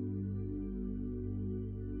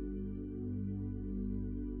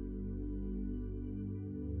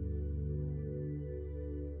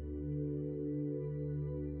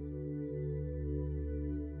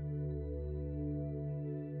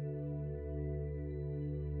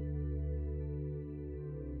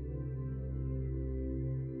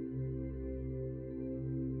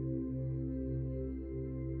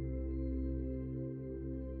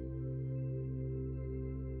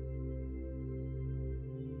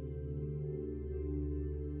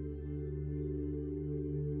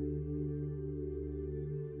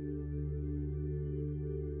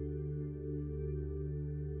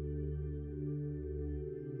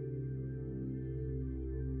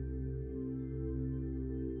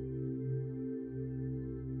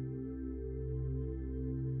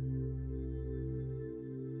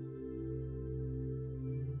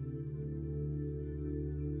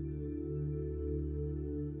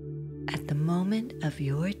 At the moment of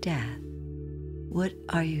your death, what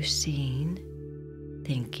are you seeing,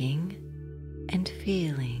 thinking, and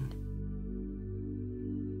feeling?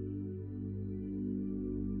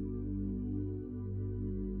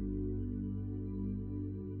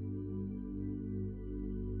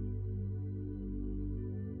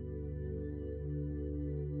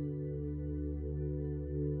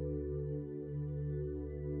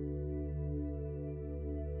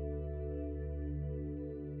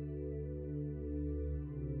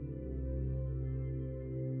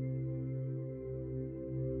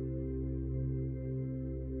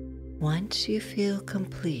 Once you feel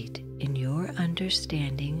complete in your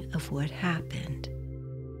understanding of what happened,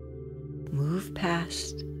 move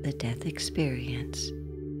past the death experience,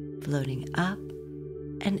 floating up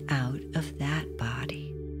and out of that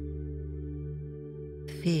body,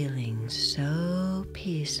 feeling so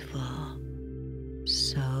peaceful,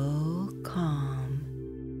 so calm,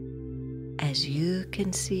 as you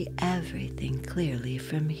can see everything clearly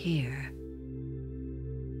from here.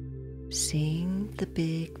 Seeing the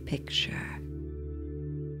big picture,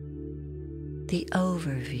 the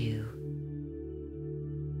overview,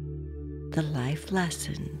 the life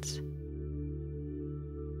lessons,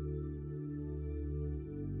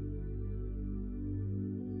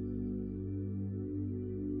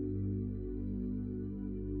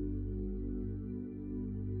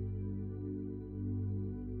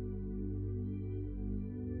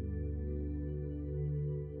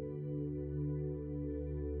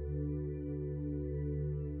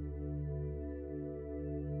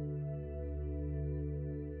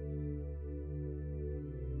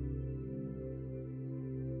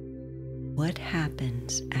 what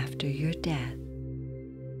happens after your death.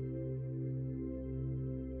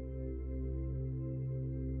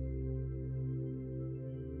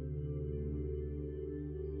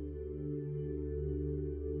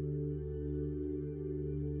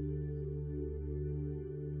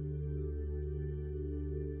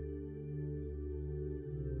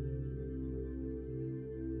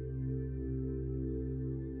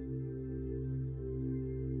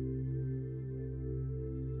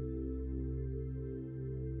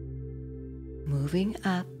 Moving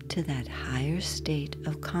up to that higher state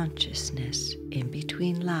of consciousness in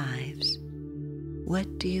between lives,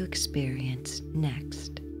 what do you experience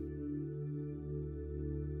next?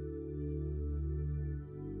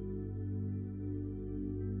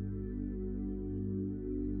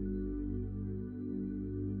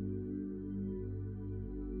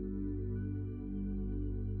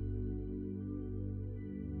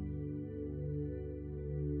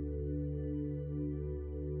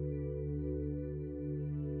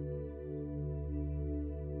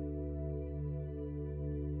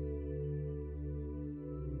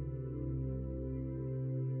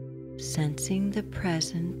 Sensing the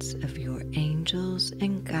presence of your angels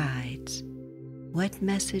and guides, what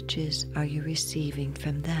messages are you receiving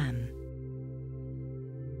from them?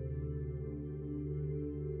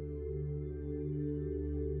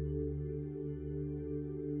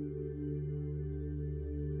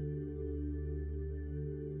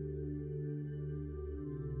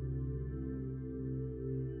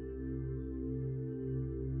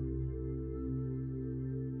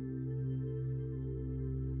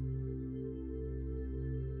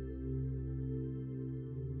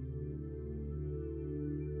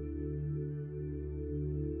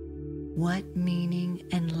 What meaning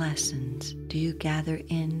and lessons do you gather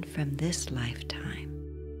in from this lifetime?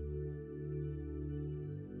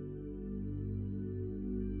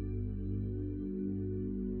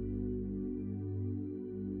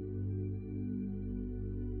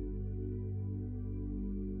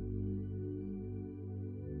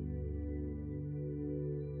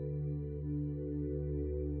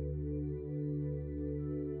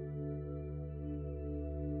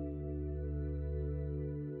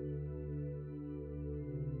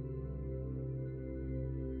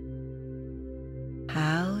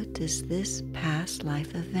 what does this past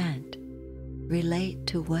life event relate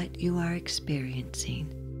to what you are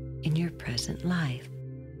experiencing in your present life?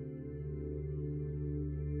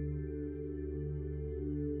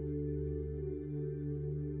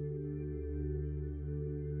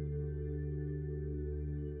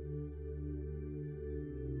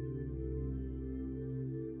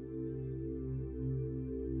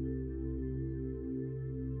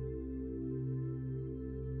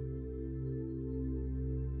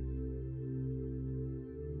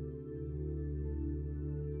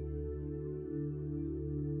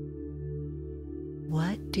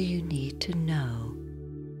 What do you need to know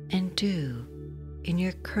and do in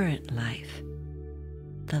your current life,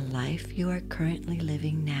 the life you are currently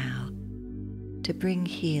living now, to bring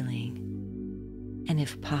healing, and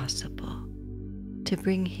if possible, to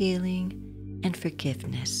bring healing and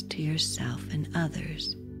forgiveness to yourself and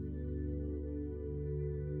others?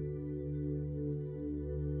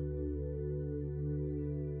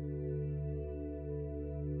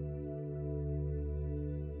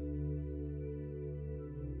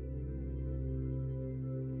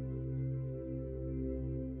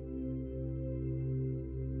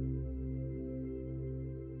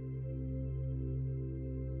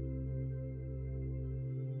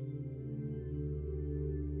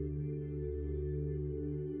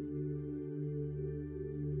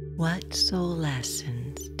 What soul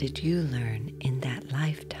lessons did you learn in that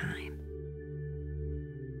lifetime?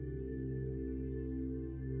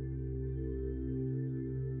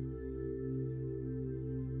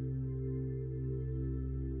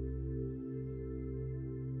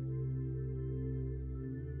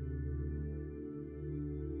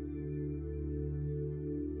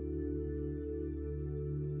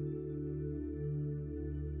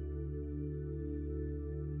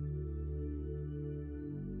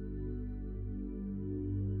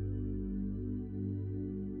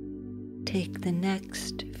 Take the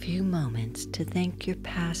next few moments to thank your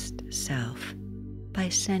past self by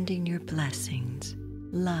sending your blessings,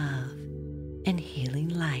 love, and healing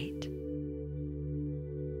light.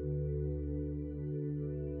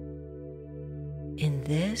 In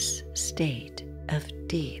this state of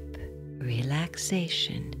deep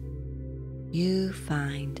relaxation, you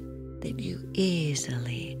find that you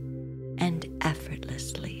easily and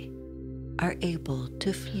effortlessly are able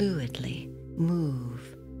to fluidly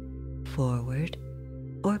move forward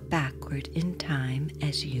or backward in time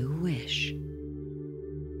as you wish,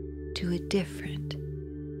 to a different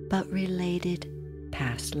but related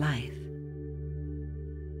past life.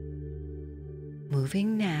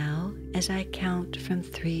 Moving now as I count from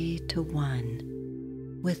 3 to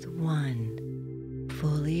 1, with 1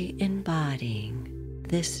 fully embodying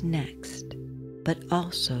this next, but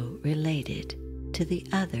also related to the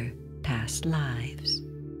other past lives.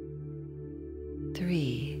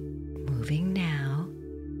 3. Moving now.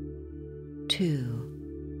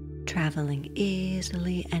 2. Traveling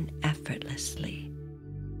easily and effortlessly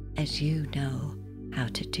as you know how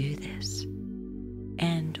to do this.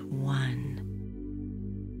 And 1.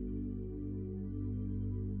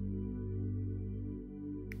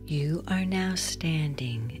 You are now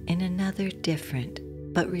standing in another different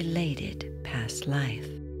but related past life.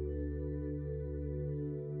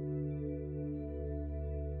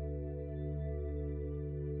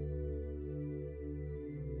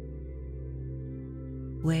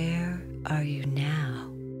 Where are you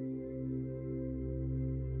now?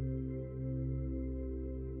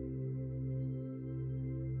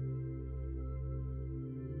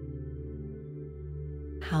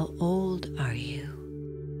 How old are you?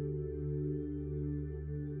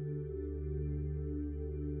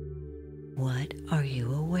 What are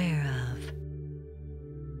you aware of?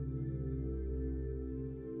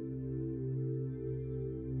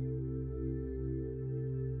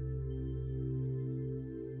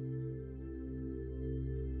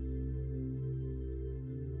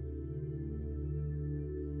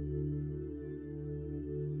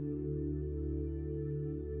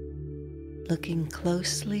 Looking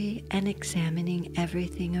closely and examining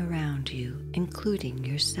everything around you, including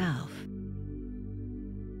yourself.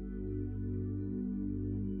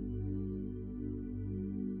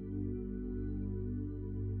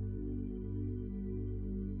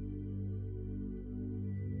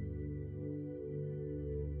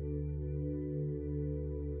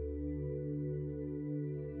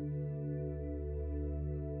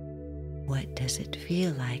 What does it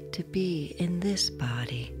feel like to be in this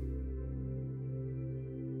body?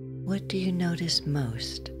 What do you notice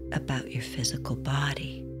most about your physical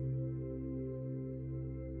body?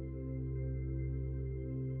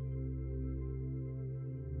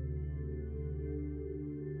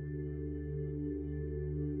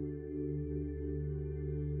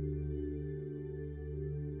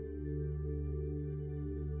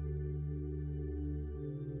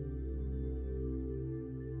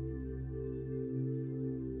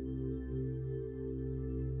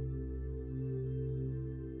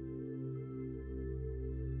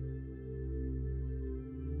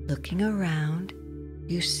 Looking around,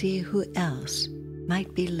 you see who else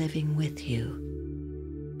might be living with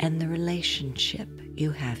you and the relationship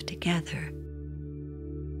you have together.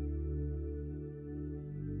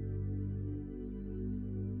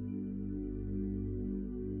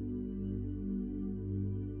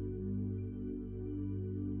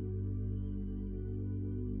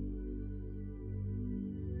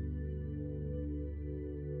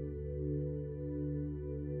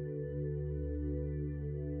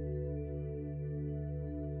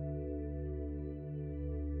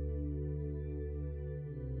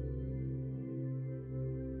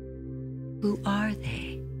 Who are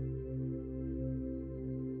they?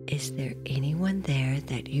 Is there anyone there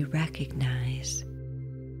that you recognize?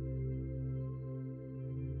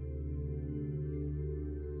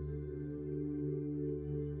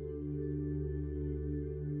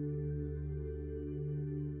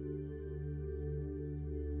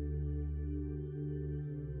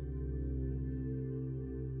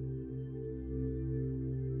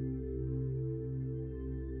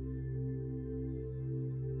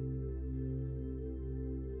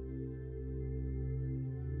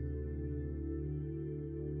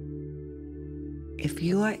 If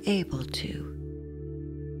you are able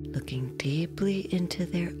to, looking deeply into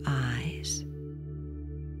their eyes,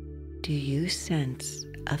 do you sense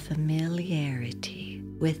a familiarity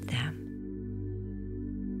with them?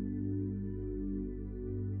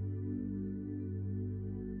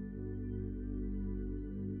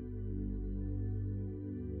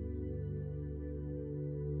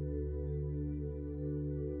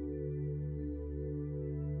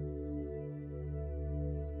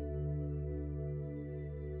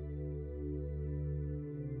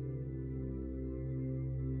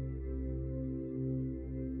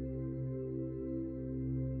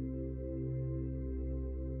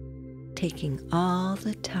 Taking all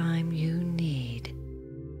the time you need,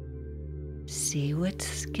 see what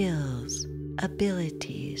skills,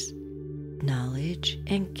 abilities, knowledge,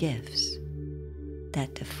 and gifts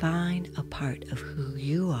that define a part of who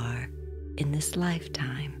you are in this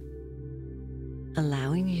lifetime,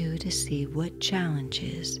 allowing you to see what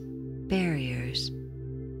challenges, barriers,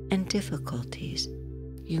 and difficulties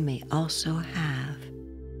you may also have.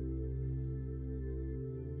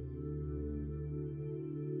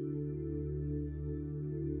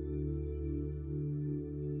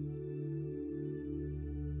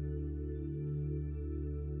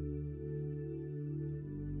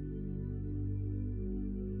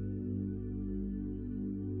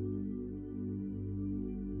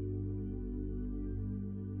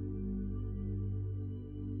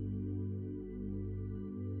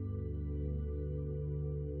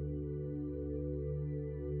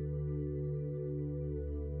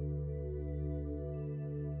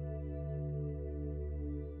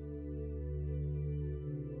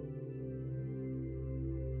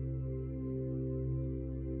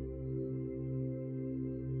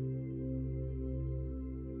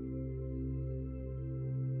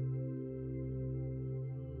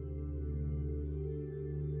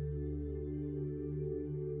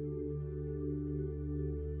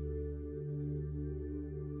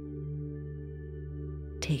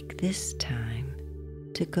 Take this time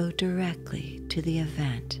to go directly to the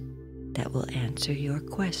event that will answer your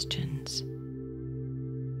questions.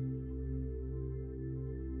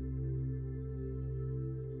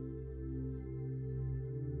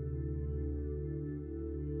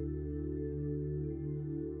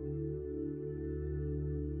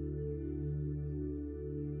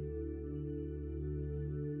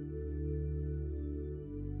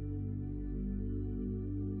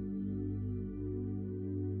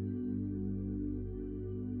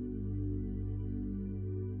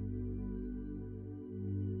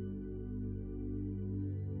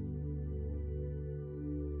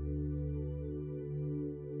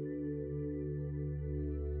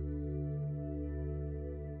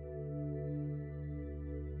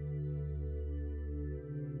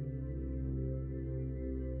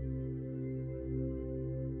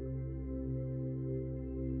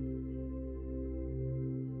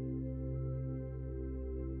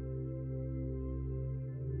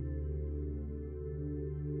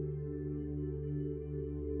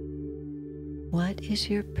 What is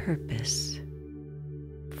your purpose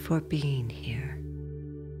for being here?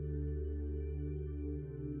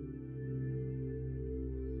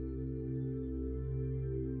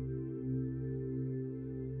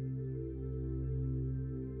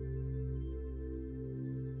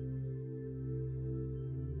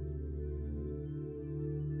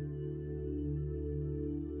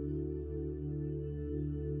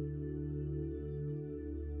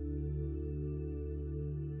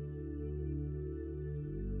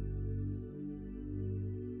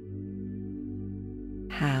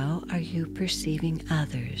 How are you perceiving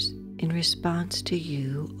others in response to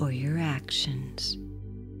you or your actions?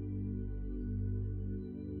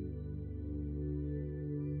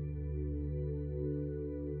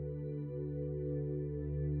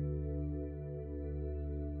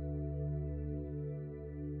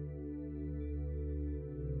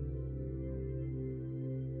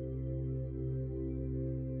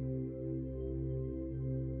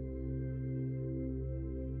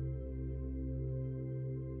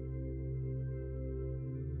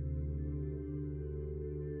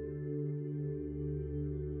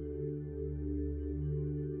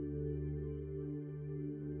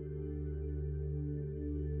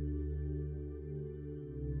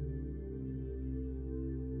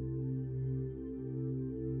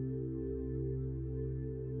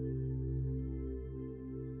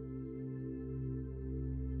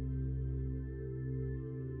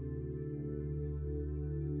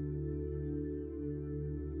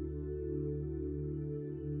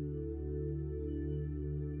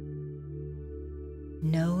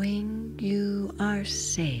 Knowing you are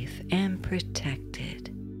safe and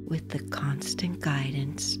protected with the constant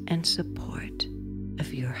guidance and support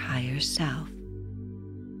of your higher self,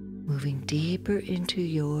 moving deeper into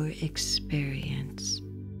your experience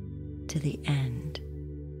to the end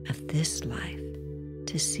of this life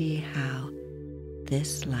to see how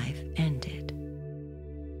this life ended.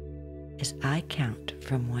 As I count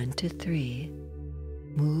from 1 to 3,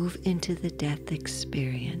 move into the death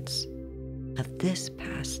experience of this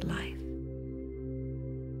past life.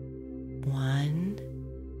 1,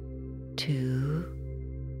 2,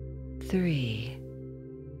 3.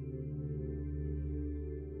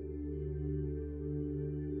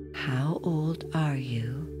 How old are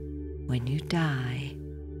you when you die?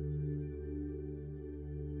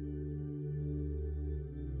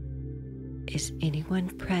 Is anyone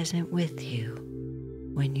present with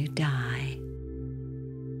you when you die?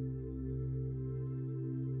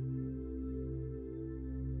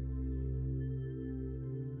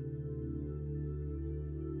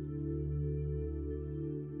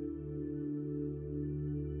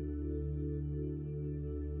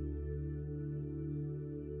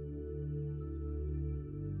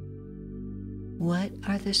 What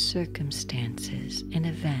are the circumstances and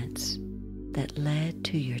events that led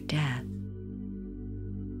to your death?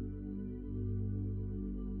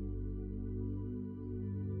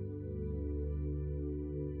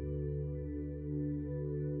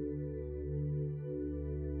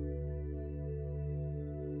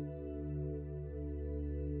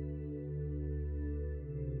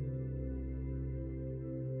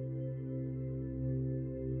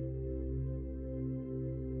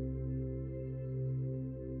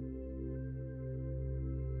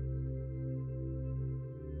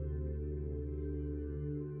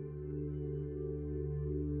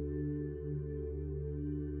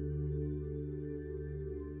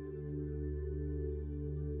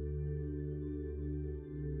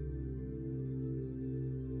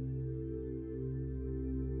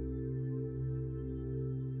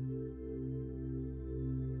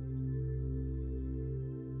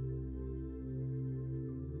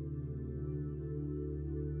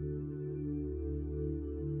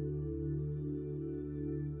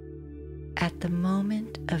 At the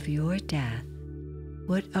moment of your death,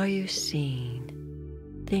 what are you seeing,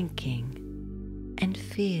 thinking, and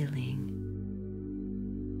feeling?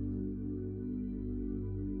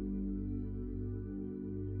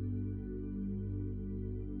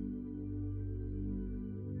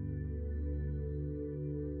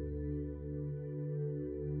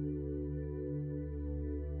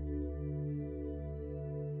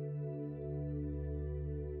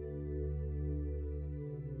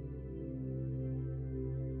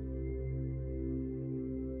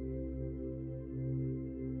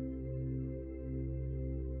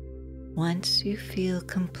 Once you feel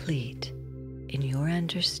complete in your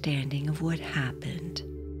understanding of what happened,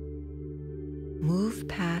 move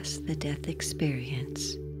past the death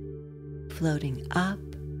experience, floating up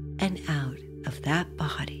and out of that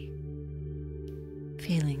body,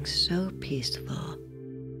 feeling so peaceful,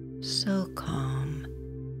 so calm,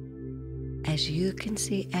 as you can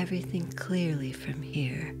see everything clearly from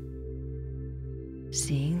here,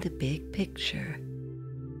 seeing the big picture,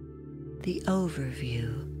 the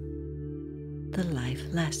overview, the life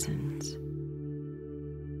lessons.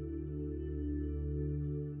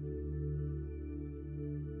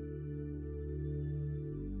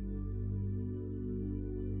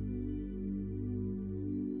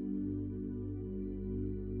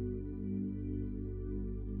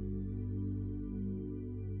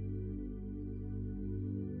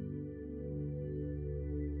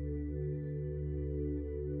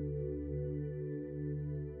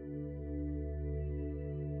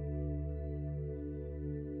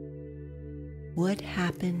 what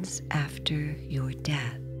happens after your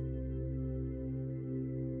death?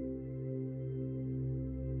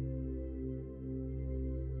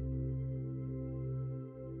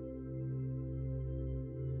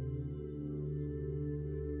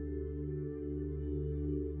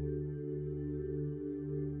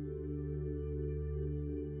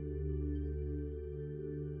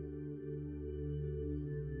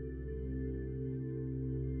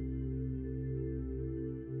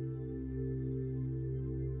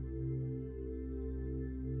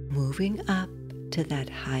 Moving up to that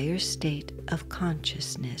higher state of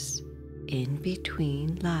consciousness in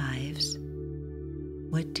between lives,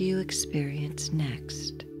 what do you experience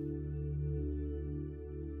next?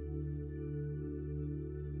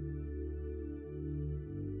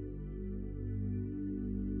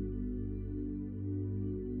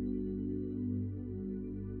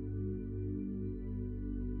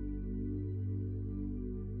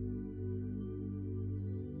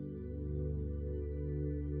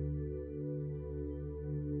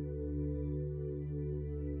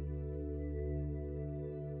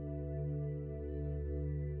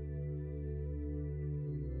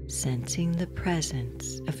 Sensing the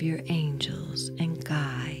presence of your angels and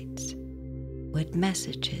guides, what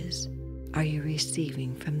messages are you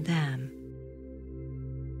receiving from them?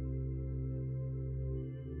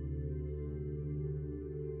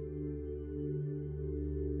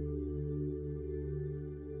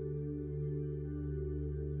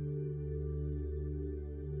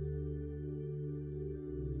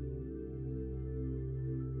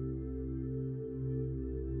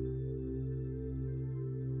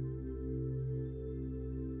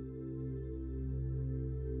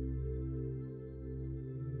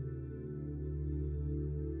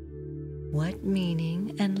 What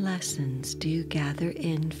meaning and lessons do you gather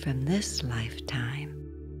in from this lifetime?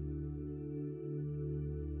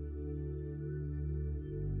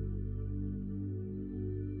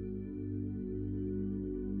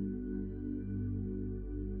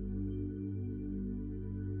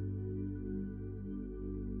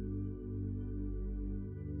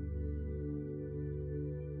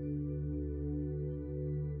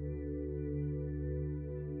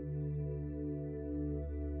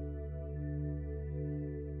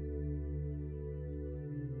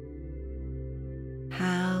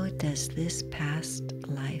 How does this past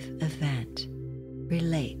life event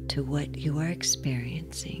relate to what you are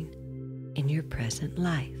experiencing in your present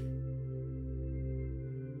life?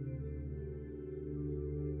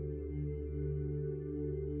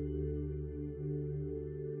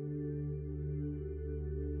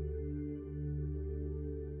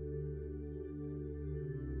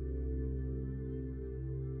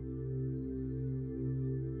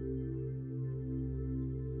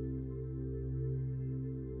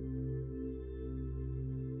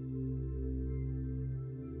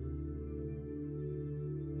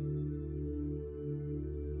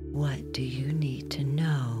 What do you need to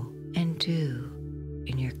know and do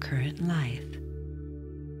in your current life,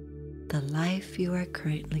 the life you are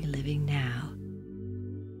currently living now,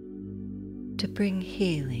 to bring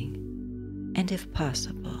healing and, if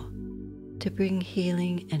possible, to bring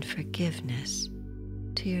healing and forgiveness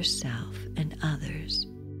to yourself and others?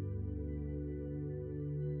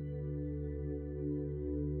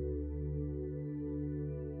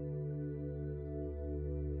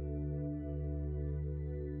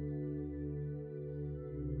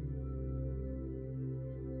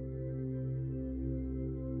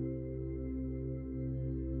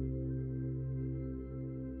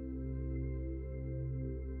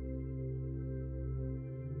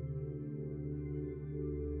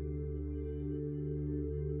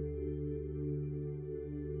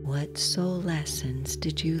 What soul lessons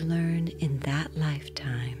did you learn in that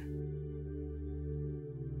lifetime?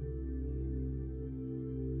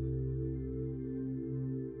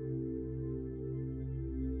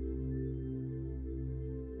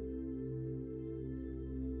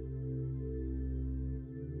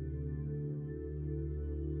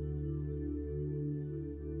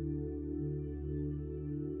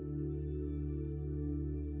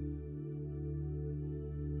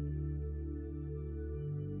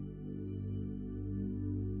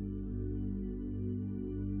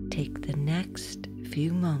 Take the next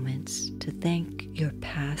few moments to thank your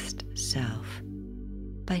past self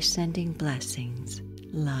by sending blessings,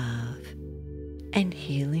 love, and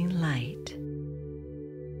healing light.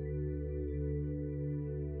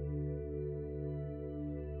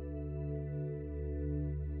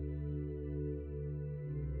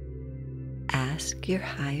 Ask your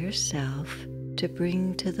higher self to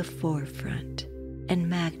bring to the forefront and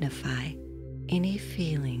magnify any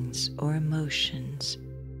feelings or emotions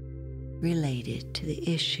related to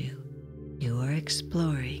the issue you are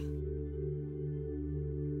exploring.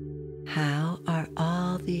 How are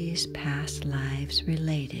all these past lives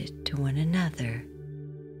related to one another?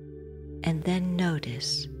 And then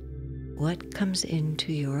notice what comes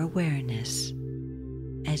into your awareness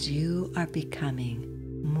as you are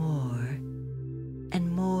becoming more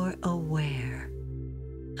and more aware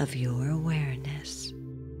of your awareness.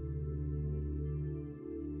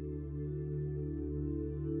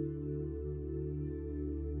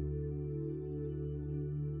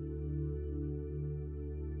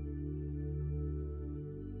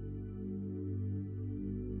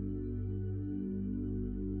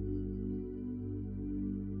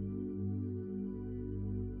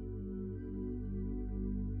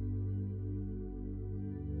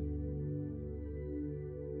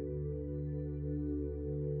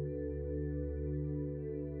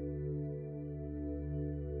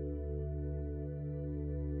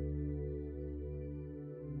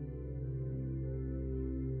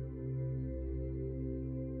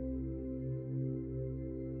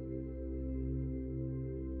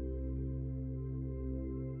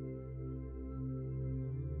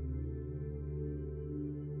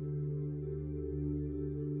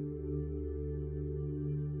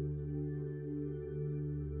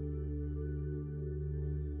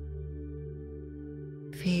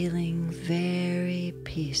 Feeling very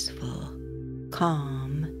peaceful,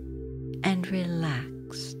 calm, and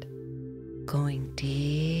relaxed, going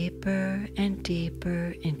deeper and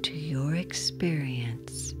deeper into your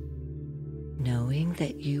experience, knowing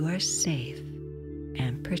that you are safe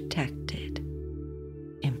and protected,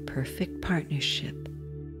 in perfect partnership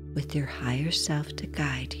with your higher self to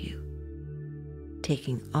guide you,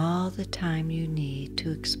 taking all the time you need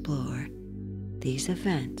to explore these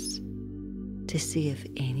events to see if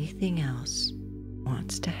anything else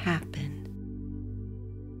wants to happen.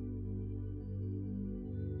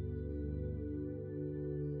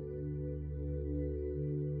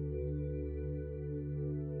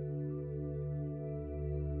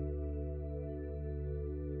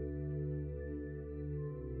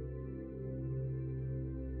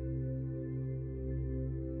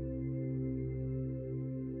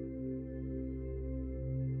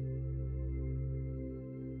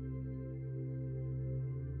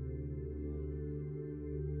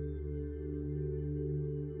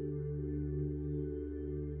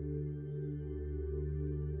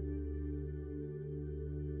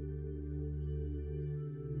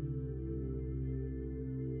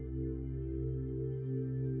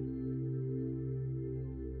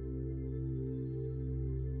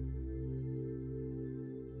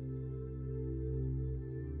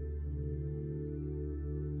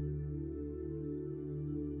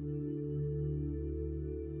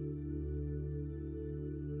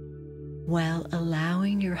 While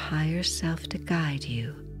allowing your higher self to guide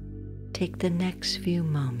you, take the next few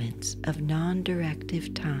moments of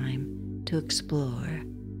non-directive time to explore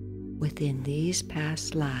within these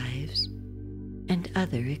past lives and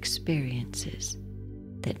other experiences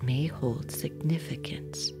that may hold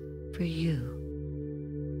significance for you.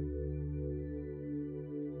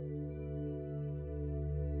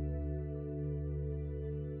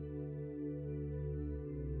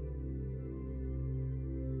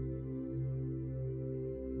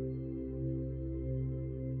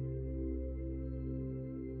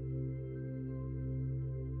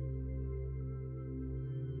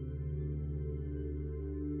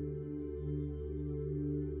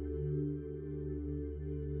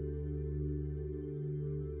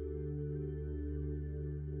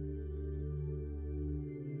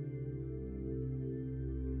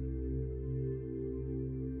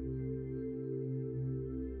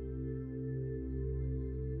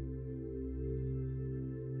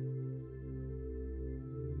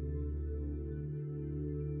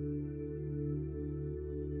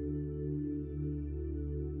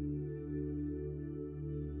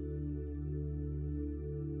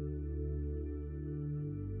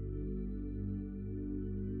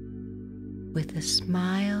 With a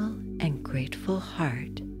smile and grateful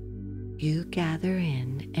heart, you gather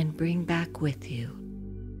in and bring back with you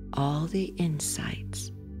all the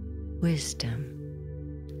insights, wisdom,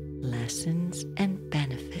 lessons, and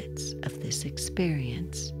benefits of this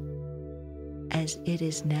experience, as it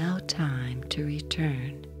is now time to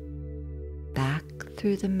return back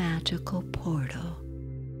through the magical portal.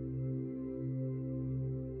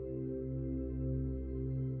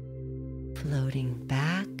 Floating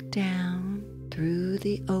back down through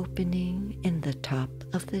the opening in the top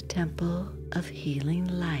of the temple of healing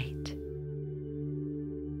light.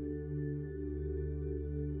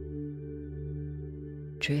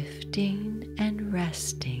 Drifting and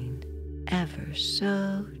resting ever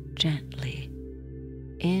so gently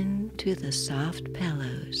into the soft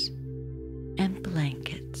pillows and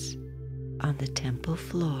blankets on the temple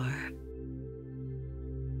floor.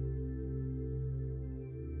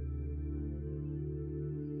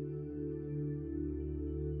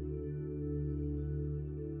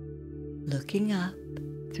 Looking up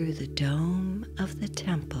through the dome of the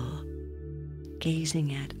temple,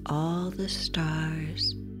 gazing at all the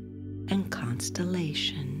stars and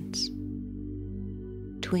constellations,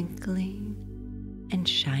 twinkling and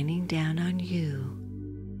shining down on you,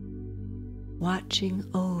 watching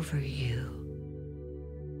over you,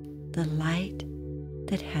 the light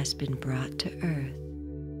that has been brought to earth.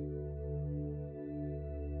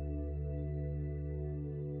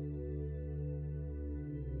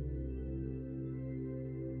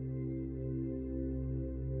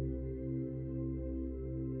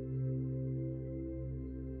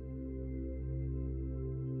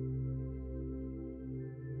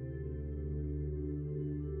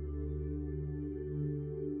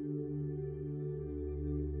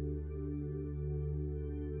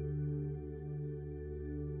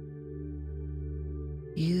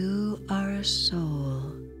 You are a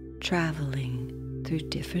soul traveling through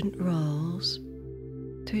different roles,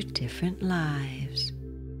 through different lives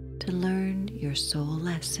to learn your soul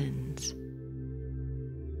lessons.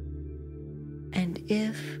 And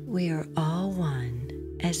if we are all one,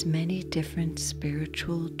 as many different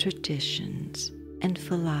spiritual traditions and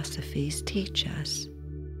philosophies teach us,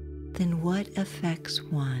 then what affects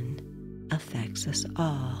one affects us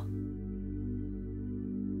all.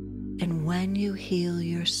 And when you heal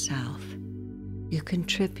yourself, you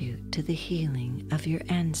contribute to the healing of your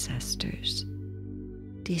ancestors,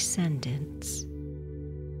 descendants,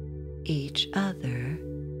 each other,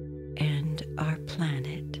 and our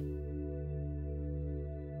planet.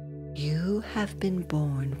 You have been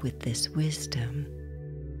born with this wisdom,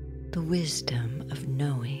 the wisdom of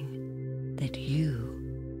knowing that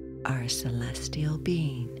you are a celestial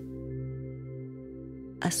being,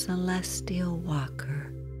 a celestial walker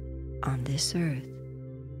on this earth.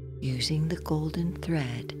 Using the golden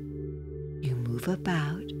thread, you move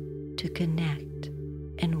about to connect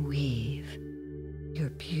and weave your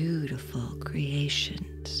beautiful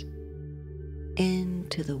creations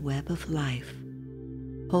into the web of life,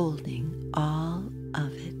 holding all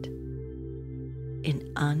of it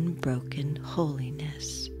in unbroken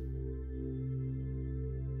holiness.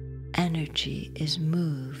 Energy is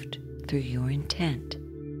moved through your intent.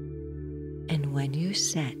 And when you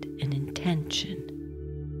set an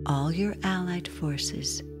intention, all your allied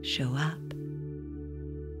forces show up.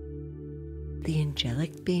 The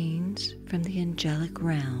angelic beings from the angelic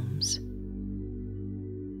realms,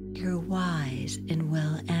 your wise and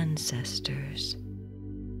well ancestors,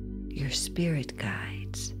 your spirit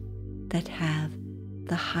guides that have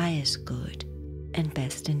the highest good and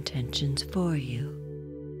best intentions for you,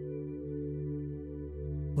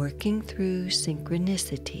 working through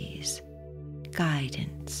synchronicities,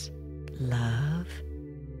 guidance, love,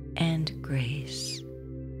 and grace.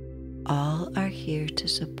 All are here to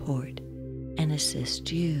support and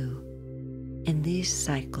assist you in these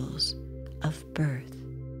cycles of birth,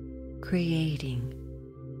 creating,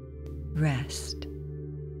 rest,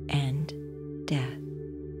 and death.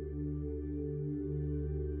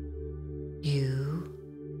 You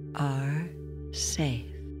are safe.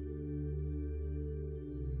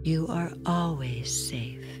 You are always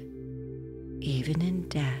safe, even in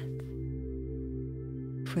death,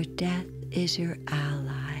 for death is your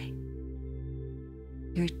ally,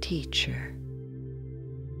 your teacher,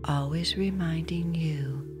 always reminding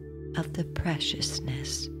you of the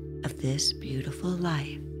preciousness of this beautiful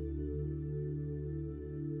life.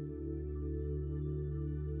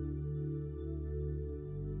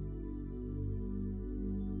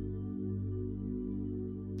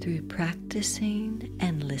 Through practicing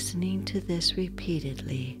and listening to this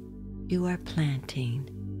repeatedly, you are planting,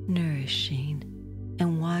 nourishing,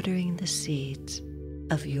 and watering the seeds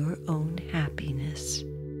of your own happiness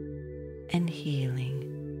and healing.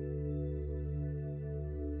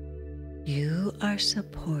 You are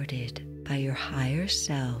supported by your higher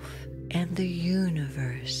self and the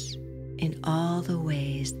universe in all the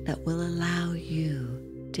ways that will allow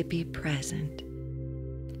you to be present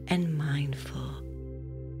and mindful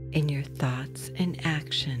in your thoughts and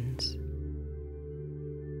actions.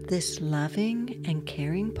 This loving and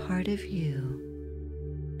caring part of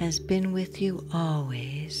you has been with you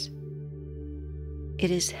always. It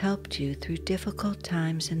has helped you through difficult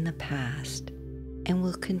times in the past and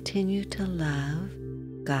will continue to love,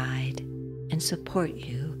 guide, and support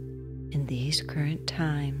you in these current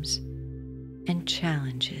times and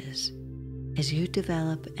challenges as you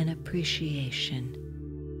develop an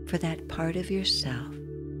appreciation for that part of yourself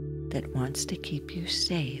that wants to keep you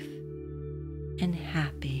safe and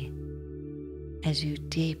happy, as you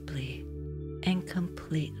deeply and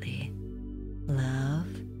completely love,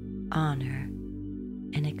 honor,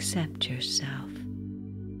 and accept yourself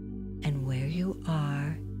and where you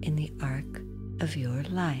are in the arc of your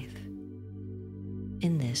life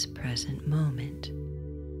in this present moment.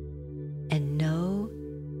 And know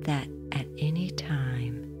that at any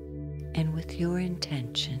time and with your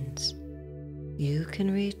intentions, you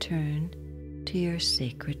can return to your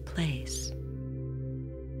sacred place,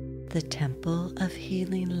 the temple of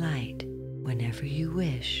healing light, whenever you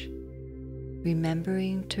wish,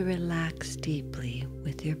 remembering to relax deeply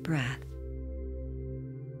with your breath,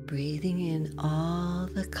 breathing in all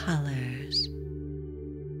the colors,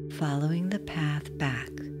 following the path back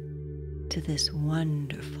to this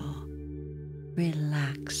wonderful,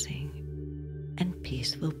 relaxing, and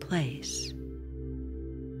peaceful place.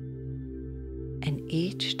 And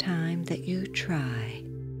each time that you try,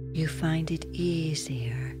 you find it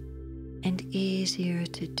easier and easier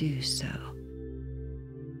to do so.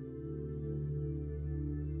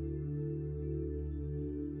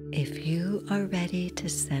 If you are ready to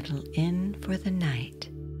settle in for the night,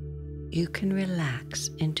 you can relax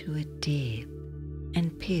into a deep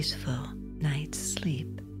and peaceful night's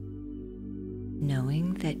sleep,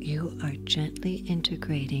 knowing that you are gently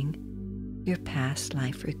integrating your past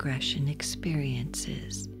life regression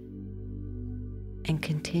experiences, and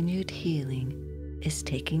continued healing is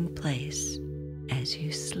taking place as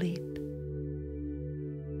you sleep.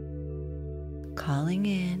 Calling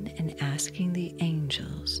in and asking the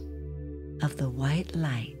angels of the white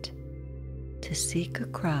light to seek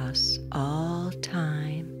across all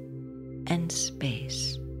time and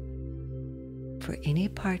space for any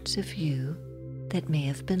parts of you that may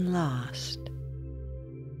have been lost,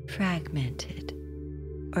 fragmented,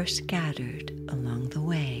 or scattered along the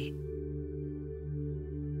way,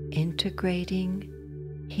 integrating,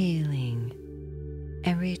 healing,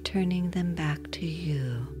 and returning them back to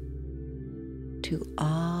you, to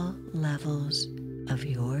all levels of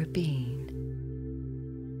your being,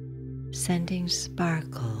 sending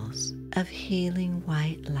sparkles of healing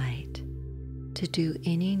white light to do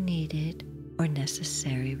any needed or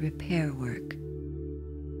necessary repair work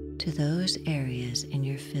to those areas in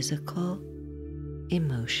your physical,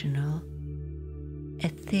 emotional,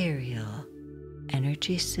 ethereal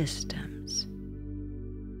energy systems,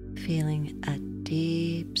 feeling a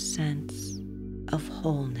deep sense of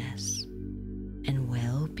wholeness and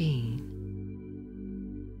well-being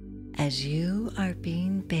as you are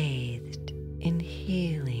being bathed in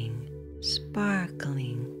healing,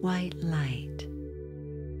 sparkling white light,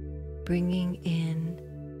 bringing in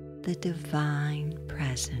the divine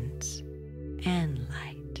presence and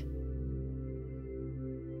light.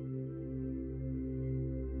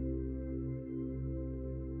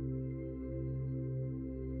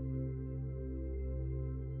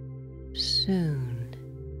 Soon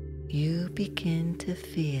you begin to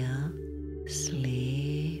feel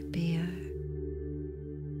sleepier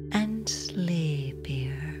and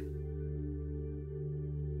sleepier,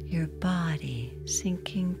 your body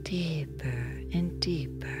sinking deeper and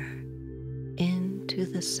deeper into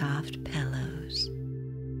the soft pillows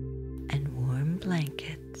and warm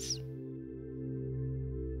blankets,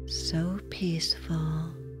 so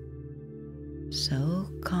peaceful, so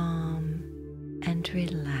calm and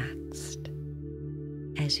relaxed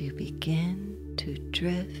as you begin to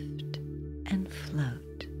drift and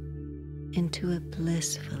float into a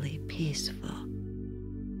blissfully peaceful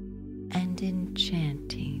and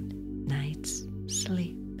enchanting night's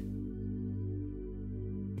sleep,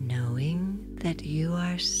 knowing that you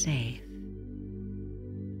are safe,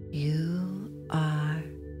 you are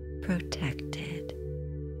protected,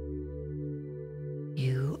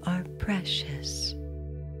 you are precious,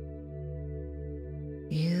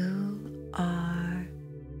 you